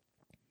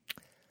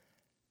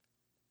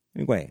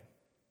anyway,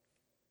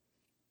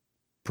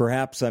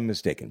 perhaps I'm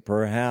mistaken.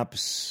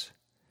 Perhaps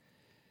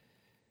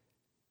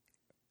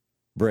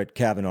Brett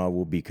Kavanaugh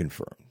will be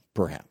confirmed.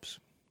 Perhaps.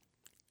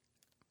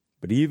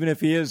 But even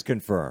if he is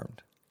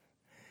confirmed,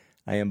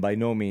 I am by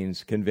no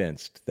means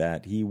convinced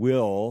that he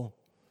will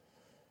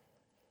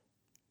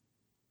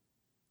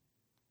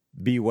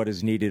be what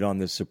is needed on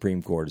the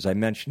Supreme Court. As I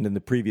mentioned in the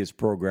previous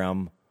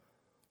program,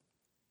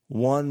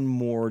 one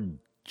more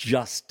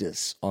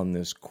justice on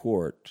this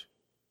court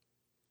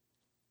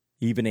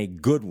even a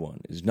good one,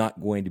 is not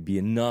going to be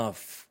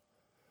enough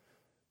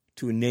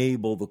to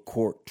enable the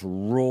court to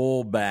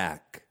roll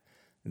back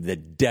the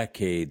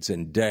decades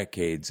and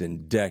decades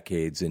and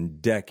decades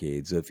and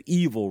decades of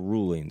evil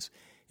rulings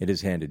it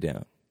has handed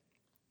down.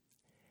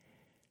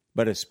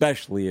 But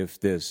especially if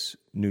this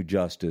new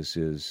justice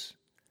is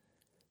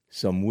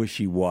some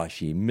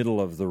wishy-washy,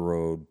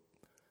 middle-of-the-road,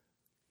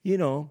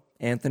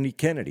 Anthony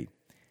Kennedy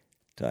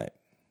type.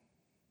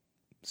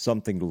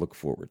 Something to look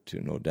forward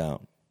to, no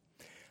doubt.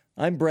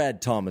 I'm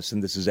Brad Thomas,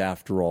 and this is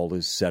After All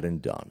Is Said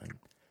and Done. And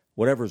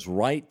whatever's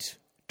right,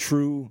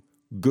 true,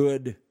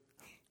 good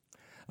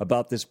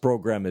about this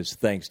program is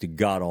thanks to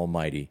God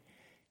Almighty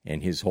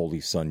and His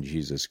Holy Son,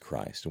 Jesus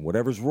Christ. And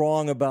whatever's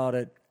wrong about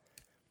it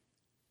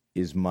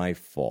is my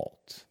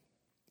fault,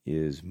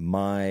 is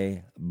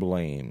my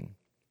blame.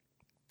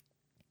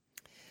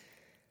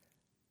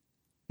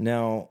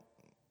 Now,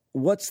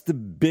 what's the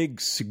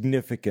big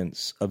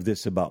significance of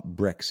this about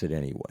Brexit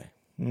anyway?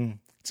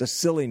 It's a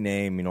silly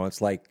name,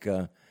 it's like,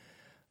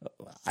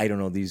 I don't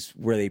know, these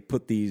where they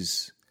put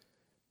these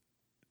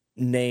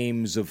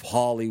names of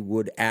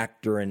Hollywood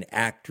actor and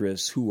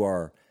actress who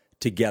are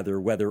together,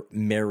 whether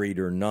married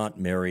or not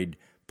married,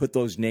 put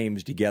those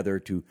names together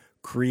to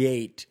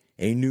create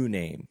a new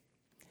name.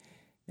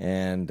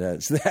 And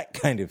it's that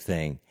kind of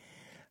thing,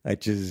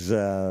 which is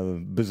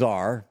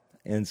bizarre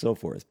and so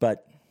forth.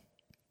 But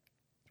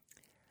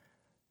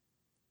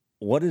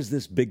what is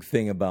this big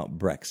thing about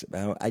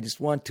Brexit? I just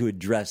want to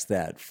address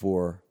that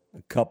for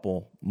a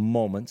couple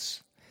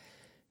moments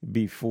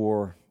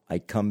before I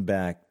come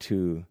back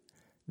to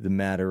the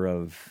matter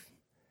of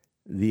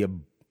the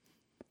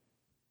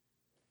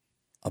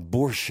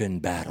abortion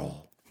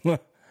battle.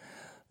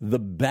 The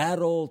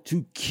battle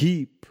to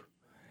keep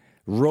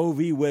Roe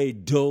v.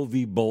 Wade, Doe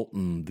v.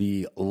 Bolton,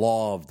 the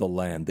law of the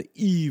land, the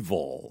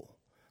evil,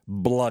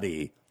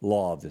 bloody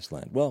law of this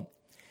land. Well,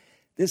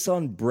 this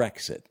on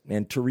Brexit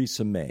and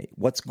Theresa May.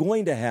 What's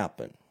going to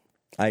happen,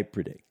 I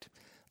predict,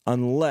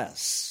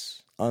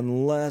 unless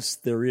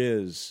there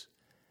is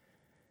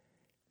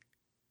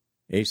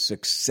a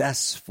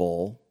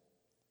successful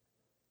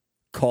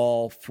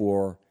call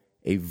for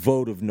a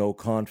vote of no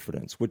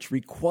confidence, which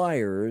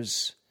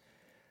requires,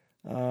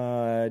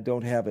 I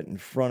don't have it in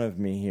front of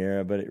me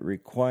here, but it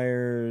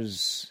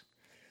requires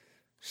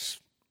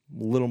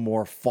a little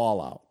more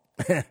fallout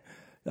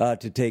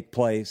to take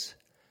place.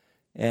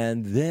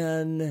 And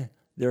then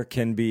there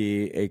can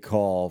be a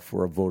call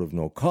for a vote of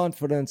no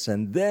confidence.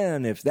 And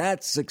then if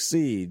that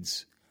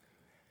succeeds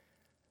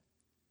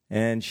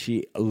and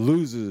she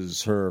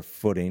loses her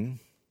footing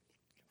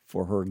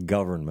for her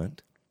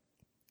government,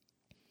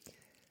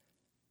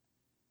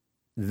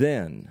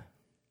 then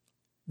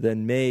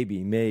maybe,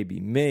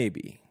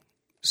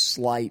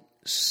 slight,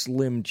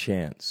 slim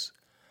chance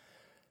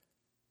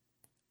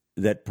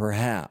that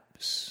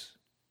perhaps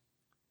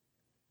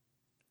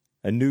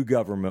a new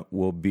government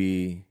will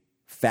be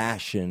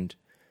fashioned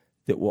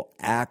that will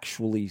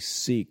actually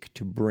seek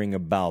to bring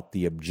about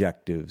the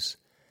objectives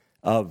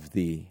of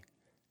the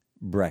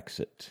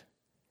Brexit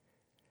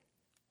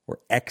or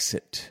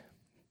exit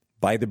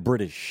by the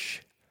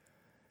British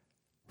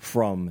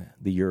from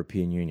the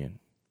European Union.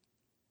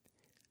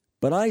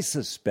 But I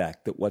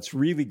suspect that what's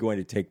really going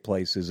to take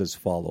place is as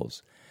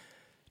follows.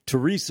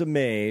 Theresa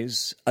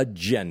May's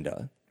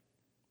agenda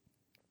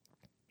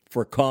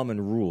for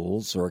common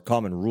rules or a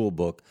common rule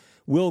book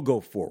will go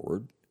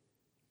forward,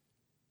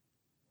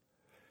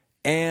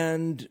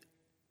 and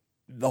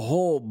the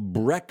whole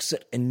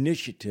Brexit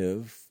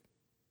initiative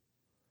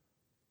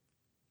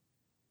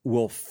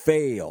will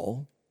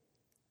fail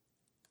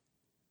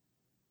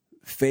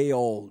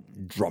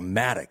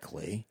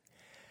dramatically,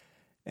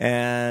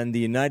 and the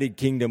United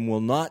Kingdom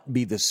will not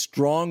be the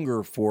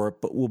stronger for it,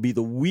 but will be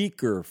the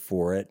weaker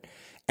for it,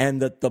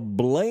 and that the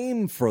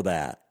blame for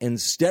that,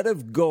 instead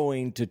of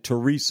going to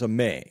Theresa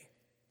May,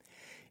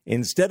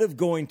 instead of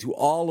going to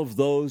all of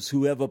those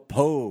who have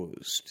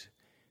opposed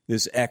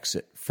this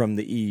exit from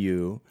the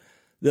EU,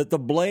 that the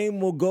blame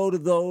will go to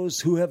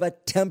those who have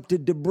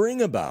attempted to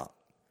bring about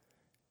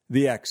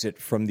the exit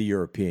from the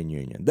European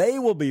Union. They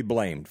will be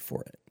blamed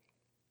for it.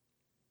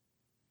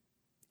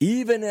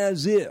 Even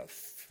as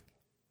if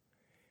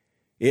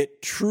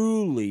it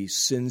truly,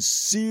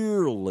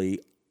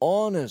 sincerely,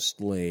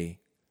 honestly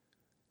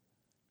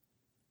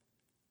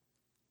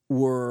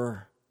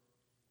were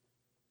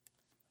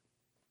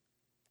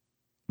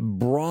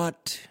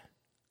brought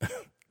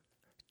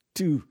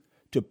to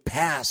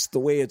pass the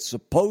way it's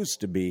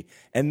supposed to be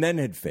and then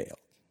had failed.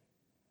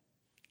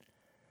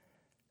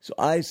 So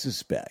I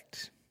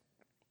suspect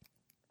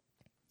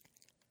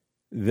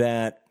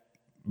that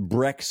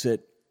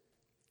Brexit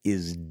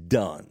is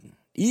done,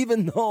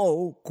 even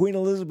though Queen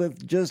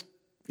Elizabeth just,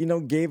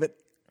 gave it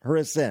her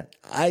assent.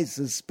 I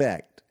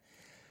suspect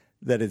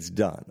that it's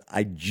done.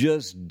 I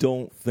just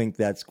don't think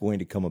that's going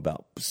to come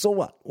about. So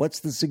what? What's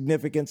the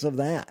significance of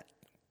that?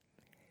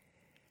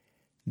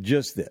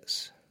 Just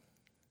this,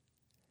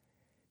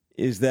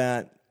 is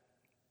that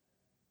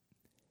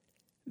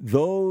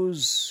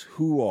those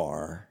who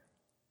are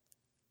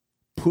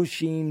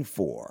pushing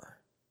for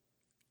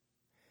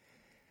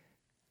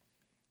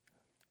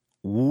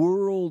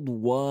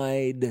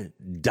worldwide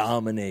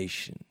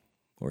domination,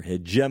 or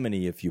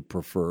hegemony if you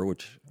prefer,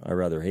 which I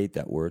rather hate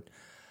that word,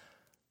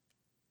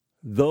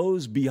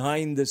 those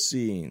behind the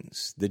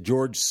scenes, the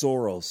George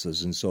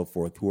Soroses and so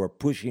forth, who are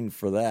pushing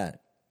for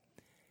that,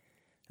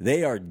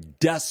 they are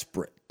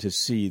desperate to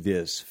see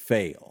this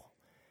fail,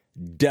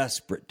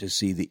 desperate to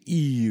see the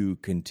EU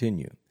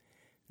continue.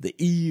 The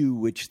EU,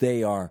 which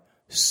they are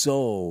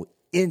so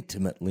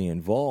intimately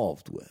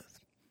involved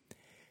with.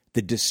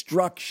 The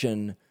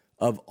destruction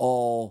of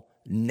all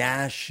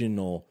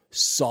national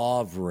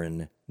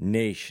sovereign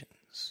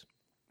nations.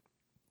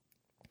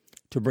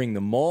 To bring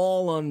them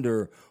all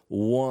under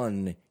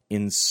one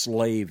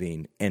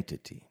enslaving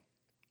entity.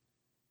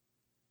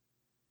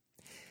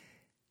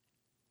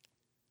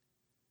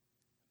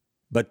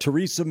 But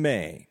Theresa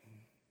May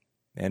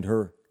and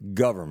her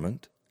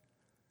government,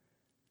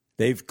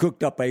 they've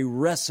cooked up a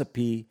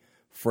recipe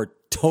for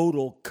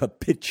total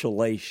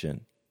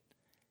capitulation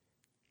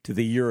to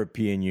the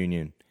European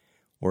Union,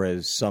 or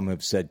as some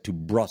have said, to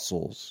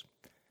Brussels.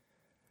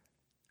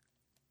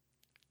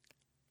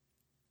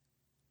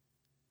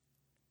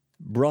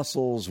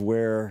 Brussels,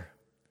 where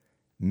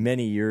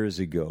many years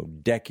ago,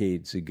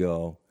 decades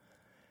ago,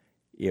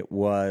 it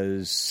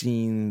was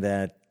seen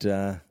that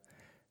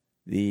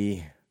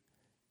the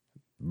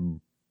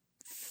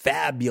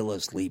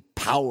fabulously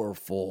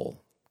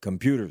powerful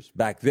computers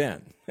back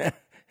then,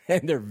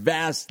 and they're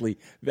vastly,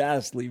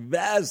 vastly,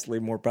 vastly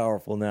more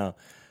powerful now,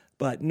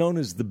 but known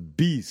as the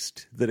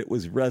beast that it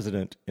was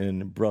resident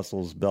in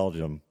Brussels,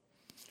 Belgium.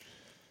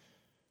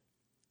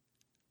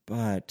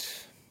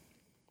 But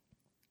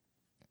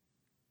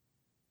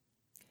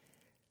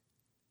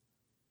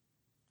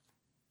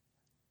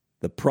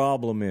the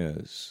problem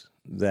is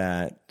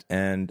that,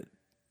 and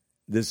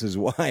this is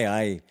why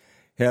I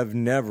have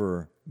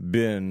never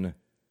been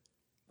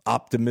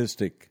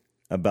optimistic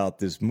about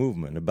this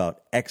movement,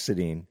 about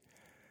exiting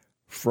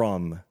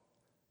from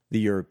the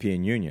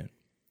European Union.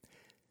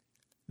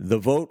 The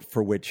vote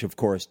for which, of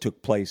course,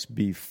 took place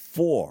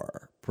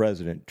before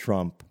President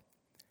Trump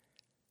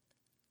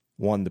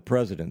won the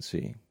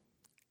presidency.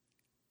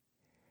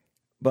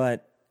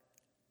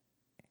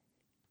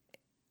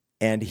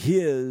 And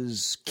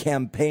his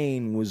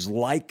campaign was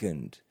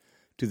likened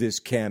to this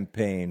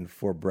campaign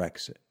for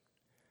Brexit.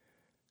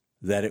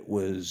 That it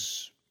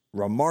was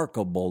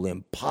remarkable,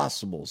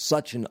 impossible,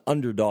 such an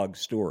underdog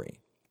story.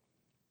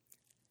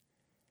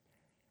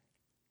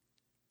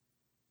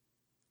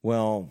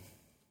 Well,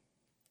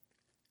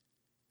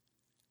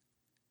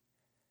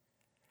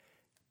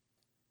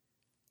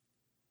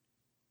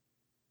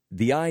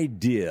 the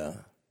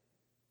idea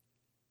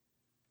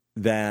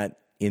that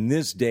in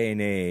this day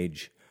and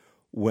age,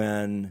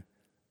 when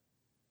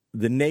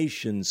the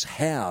nations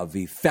have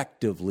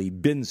effectively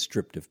been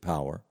stripped of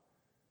power,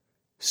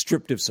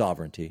 stripped of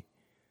sovereignty,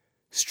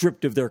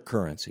 stripped of their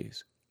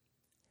currencies,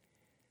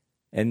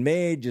 and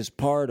made just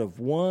part of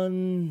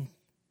one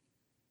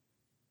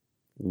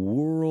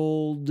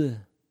world,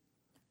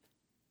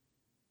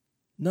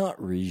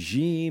 not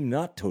regime,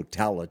 not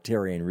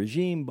totalitarian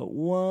regime, but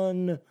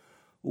one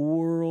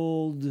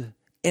world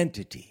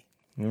entity,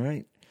 all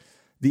right?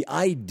 The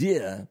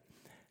idea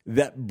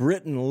that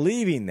Britain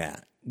leaving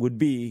that would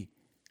be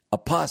a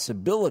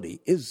possibility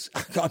is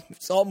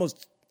it's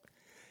almost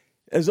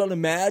as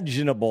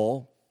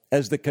unimaginable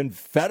as the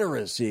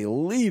Confederacy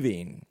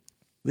leaving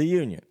the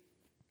Union.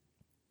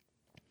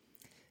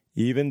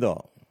 Even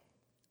though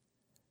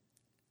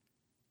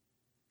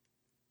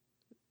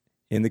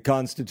in the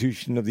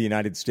Constitution of the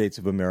United States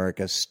of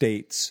America,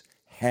 states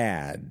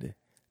had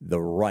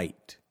the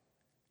right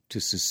to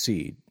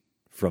secede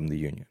from the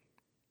Union.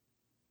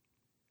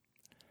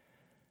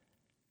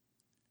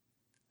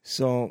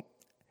 So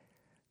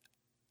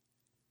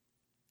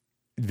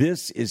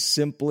this is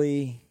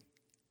simply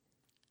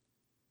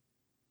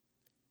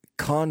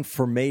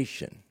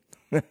confirmation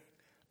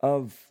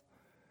of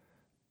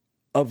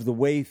the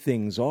way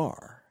things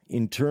are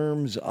in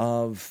terms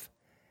of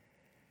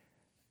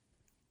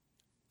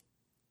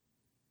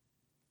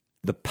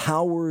the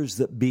powers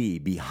that be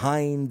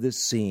behind the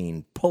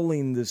scene,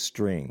 pulling the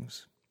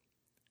strings.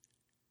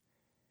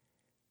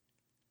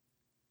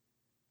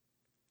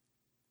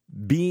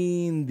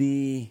 Being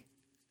the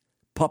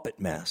puppet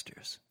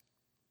masters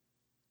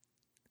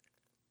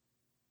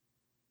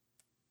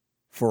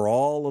for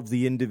all of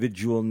the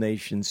individual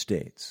nation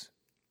states.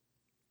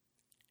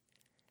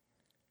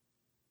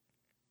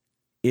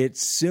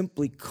 It's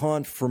simply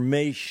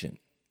confirmation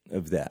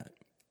of that.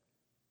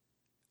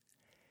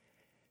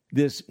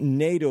 This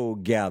NATO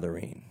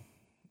gathering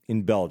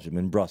in Belgium,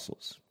 in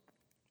Brussels,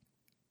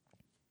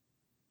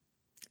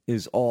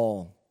 is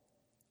all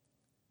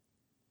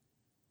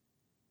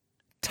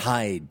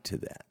tied to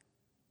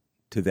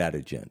that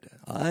agenda.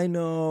 I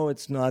know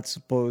it's not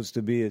supposed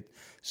to be.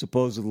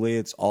 Supposedly,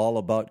 it's all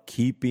about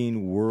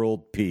keeping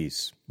world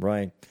peace,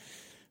 right?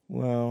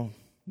 Well,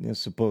 yeah,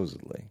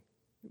 supposedly.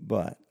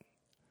 But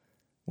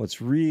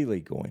what's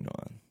really going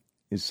on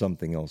is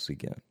something else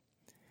again.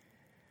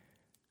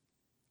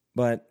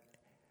 But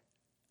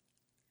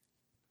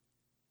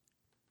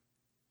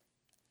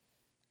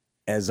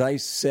as I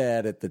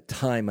said at the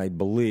time, I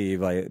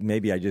believe,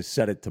 maybe I just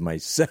said it to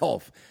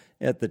myself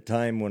at the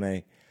time when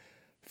I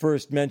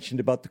first mentioned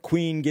about the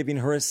Queen giving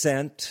her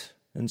assent,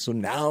 and so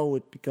now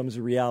it becomes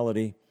a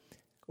reality,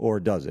 or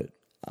does it?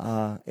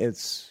 I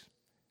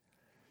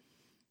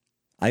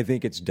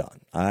think it's done.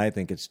 I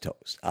think it's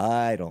toast.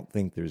 I don't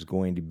think there's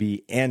going to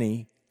be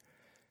any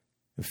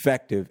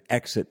effective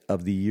exit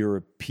of the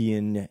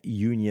European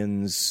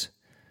Union's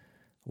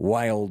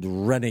wild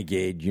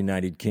renegade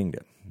United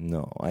Kingdom.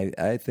 No,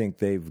 I think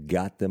they've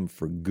got them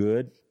for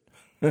good.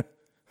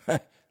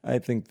 I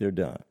think they're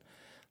done.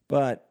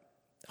 But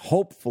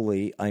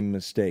hopefully I'm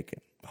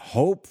mistaken.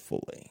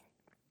 Hopefully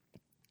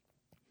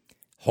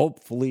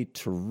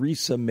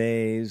Theresa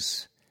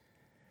May's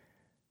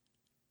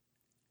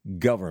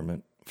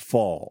government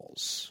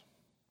falls.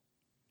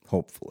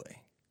 Hopefully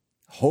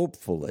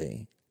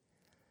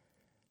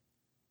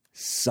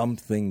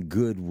something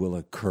good will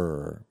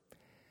occur.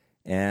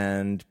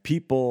 And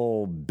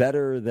people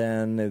better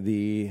than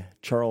the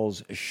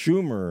Charles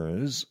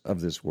Schumers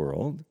of this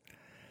world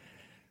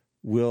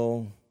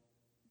will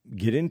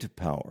get into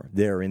power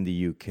there in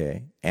the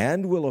UK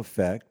and will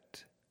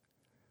effect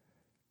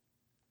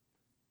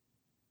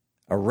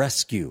a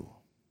rescue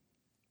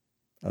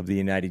of the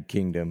United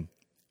Kingdom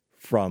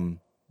from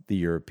the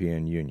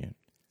European Union.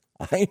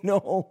 I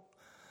know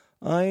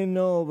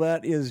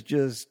that is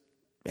just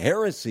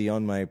heresy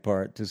on my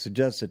part to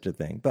suggest such a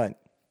thing, but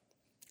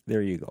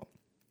there you go.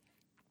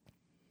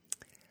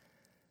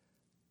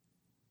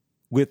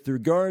 With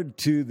regard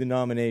to the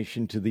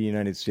nomination to the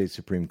United States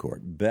Supreme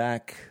Court,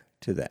 back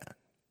to that.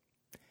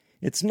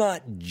 It's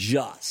not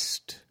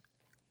just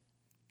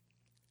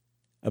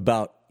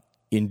about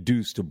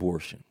induced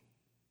abortion,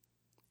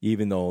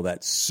 even though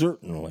that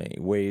certainly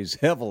weighs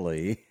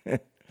heavily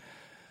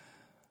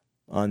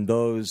on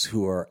those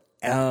who are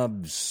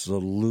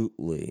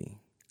absolutely,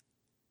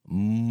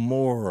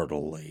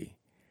 mortally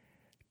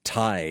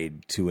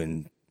tied to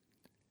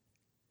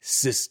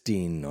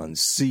insisting on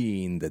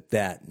seeing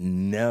that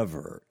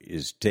never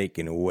is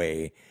taken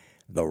away,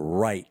 the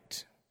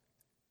right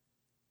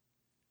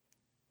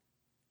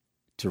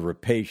to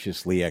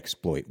rapaciously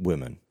exploit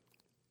women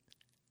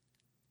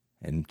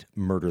and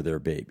murder their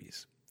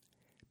babies.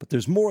 But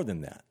there's more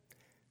than that.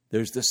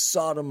 There's the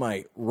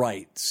sodomite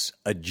rights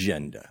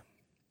agenda.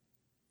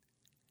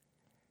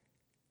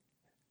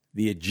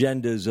 The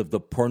agendas of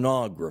the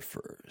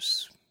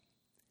pornographers.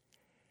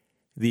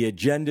 The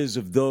agendas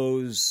of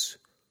those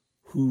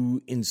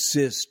who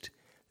insist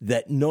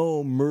that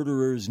no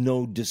murderers,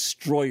 no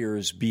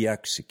destroyers be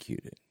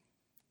executed,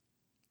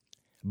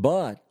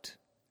 but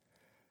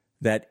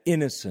that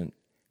innocent,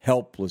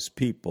 helpless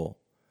people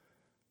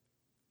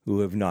who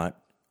have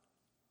not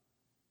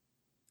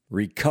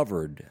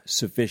recovered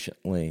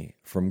sufficiently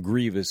from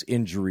grievous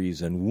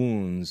injuries and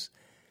wounds,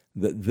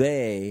 that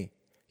they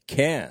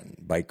can,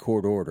 by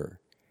court order,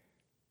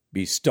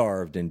 be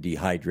starved and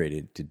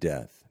dehydrated to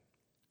death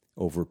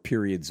over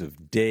periods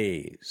of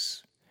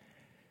days,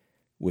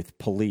 with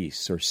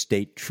police or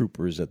state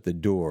troopers at the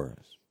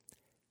doors,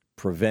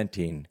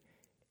 preventing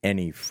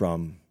any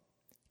from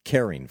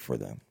caring for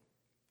them.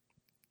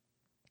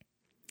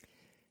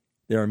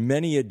 There are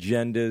many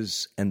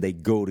agendas, and they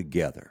go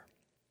together.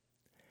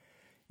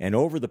 And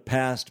over the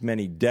past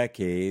many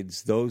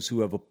decades, those who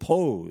have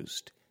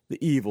opposed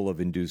the evil of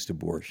induced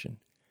abortion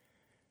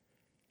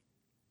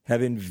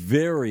have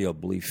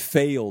invariably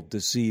failed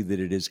to see that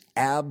it is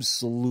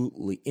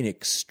absolutely,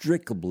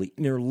 inextricably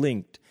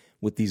interlinked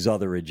with these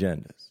other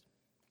agendas.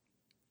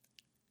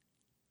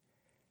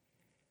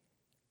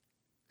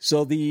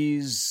 So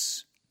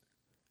these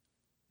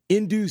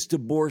induced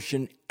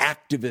abortion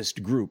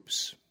activist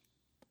groups,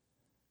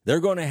 they're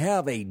going to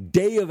have a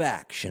day of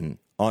action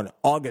on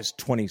August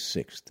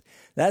 26th.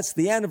 That's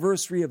the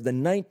anniversary of the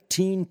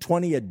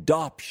 1920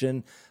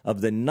 adoption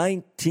of the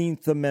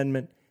 19th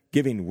Amendment,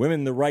 giving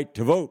women the right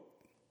to vote.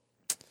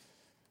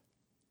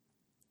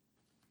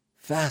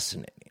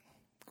 Fascinating.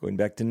 Going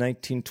back to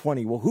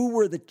 1920. Well, who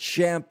were the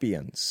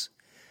champions?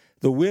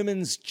 The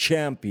women's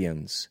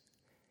champions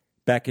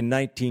back in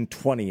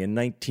 1920 and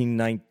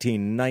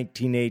 1919,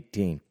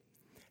 1918,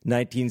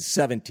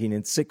 1917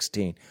 and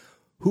 16.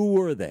 Who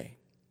were they?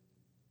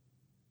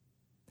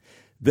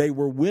 They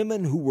were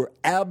women who were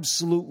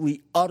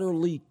absolutely,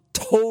 utterly,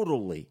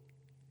 totally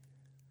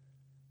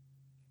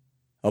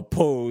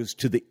opposed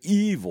to the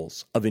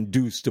evils of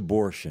induced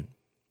abortion,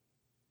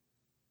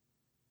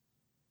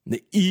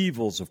 the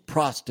evils of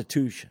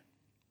prostitution.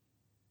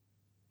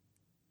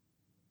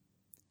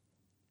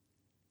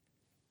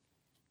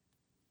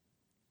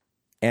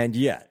 And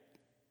yet,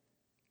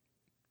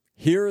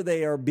 here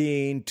they are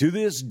being, to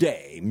this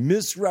day,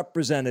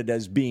 misrepresented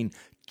as being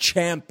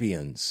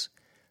champions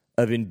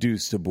of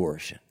induced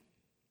abortion.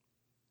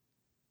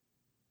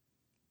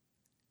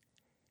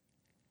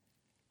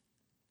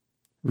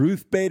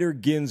 Ruth Bader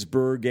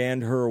Ginsburg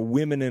and her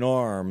women in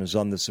arms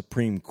on the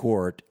Supreme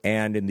Court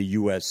and in the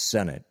U.S.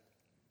 Senate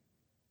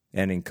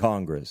and in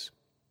Congress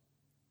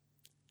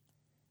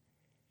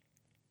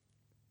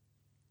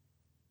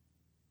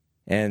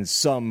and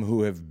some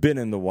who have been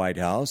in the White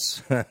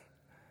House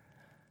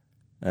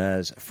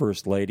as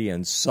First Lady,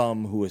 and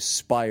some who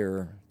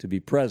aspire to be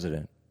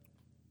president.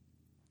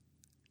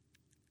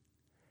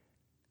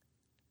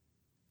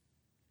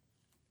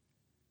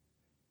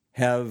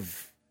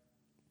 Have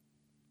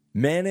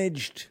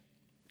managed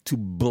to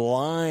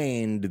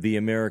blind the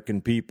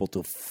American people,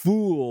 to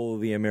fool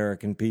the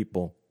American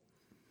people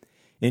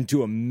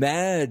into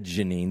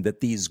imagining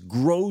that these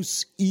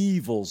gross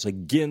evils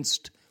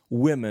against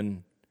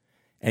women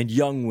and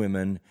young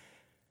women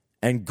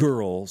and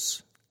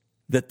girls,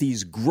 that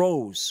these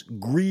gross,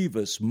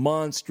 grievous,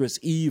 monstrous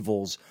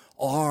evils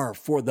are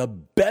for the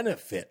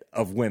benefit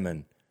of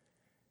women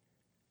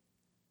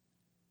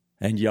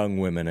and young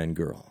women and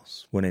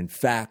girls, when in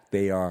fact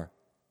they are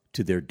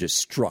to their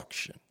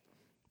destruction.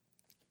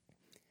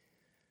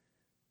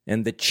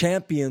 And the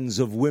champions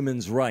of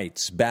women's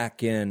rights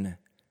back in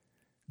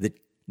the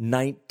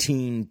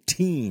 19-teens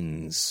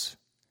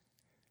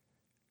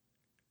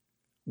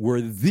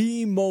were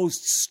the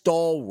most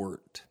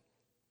stalwart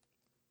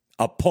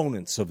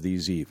opponents of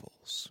these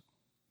evils.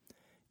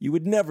 You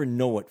would never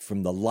know it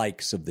from the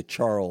likes of the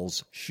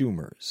Charles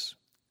Schumers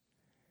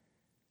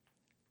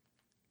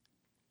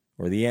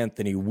or the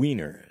Anthony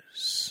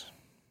Weiners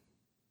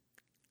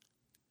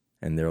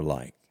and their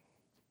like.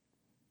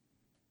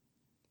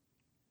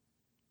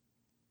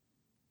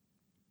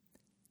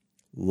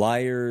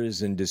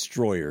 Liars and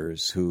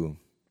destroyers who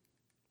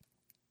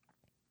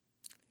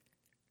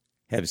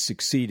have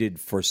succeeded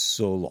for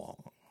so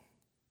long.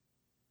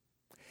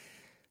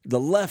 The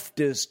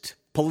leftist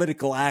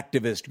political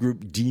activist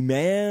group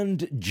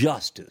Demand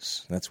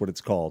Justice, that's what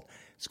it's called,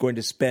 it's going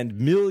to spend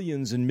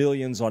millions and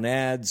millions on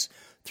ads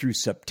through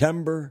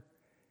September,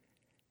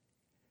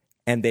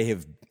 and they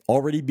have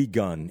already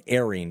begun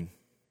airing,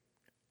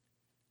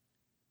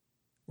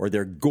 or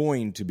they're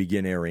going to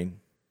begin airing,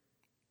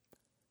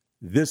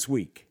 this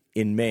week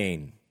in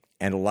Maine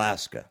and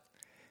Alaska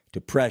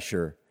to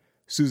pressure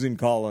Susan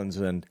Collins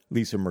and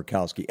Lisa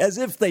Murkowski, as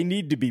if they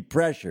need to be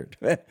pressured,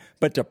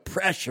 but to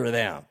pressure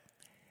them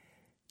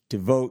to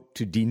vote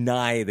to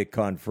deny the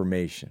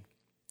confirmation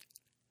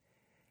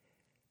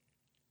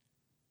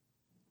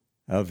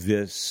of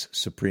this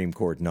Supreme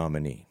Court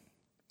nominee,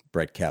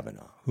 Brett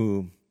Kavanaugh,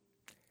 who,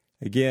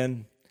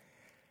 again,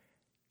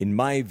 in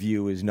my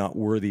view, is not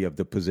worthy of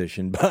the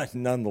position, but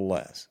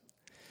nonetheless.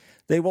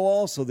 They will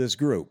also, this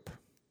group,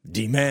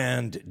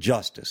 Demand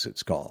Justice,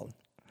 it's called,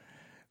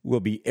 will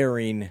be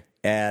airing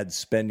ads,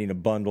 spending a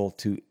bundle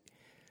to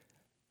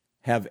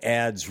have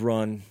ads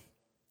run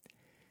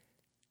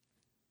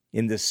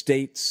in the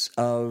states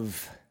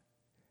of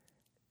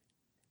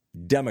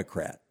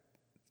Democrat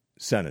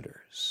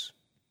senators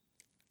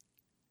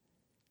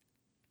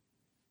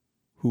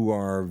who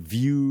are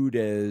viewed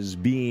as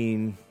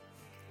being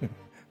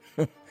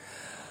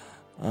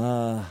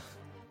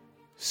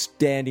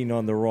standing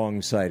on the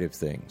wrong side of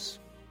things.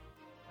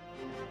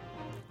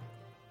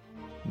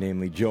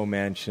 Namely, Joe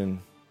Manchin,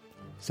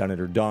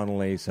 Senator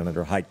Donnelly,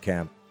 Senator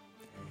Heitkamp.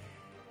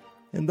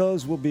 And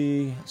those will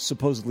be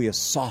supposedly a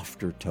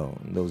softer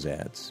tone, those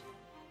ads.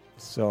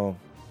 So,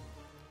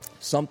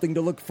 something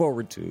to look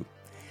forward to.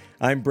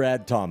 I'm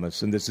Brad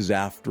Thomas, and this is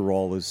After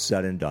All Is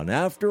Said and Done.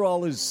 After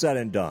all is said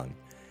and done,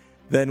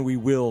 then we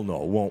will know,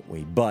 won't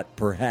we? But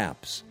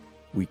perhaps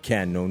we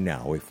can know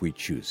now if we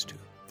choose to.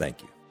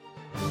 Thank you.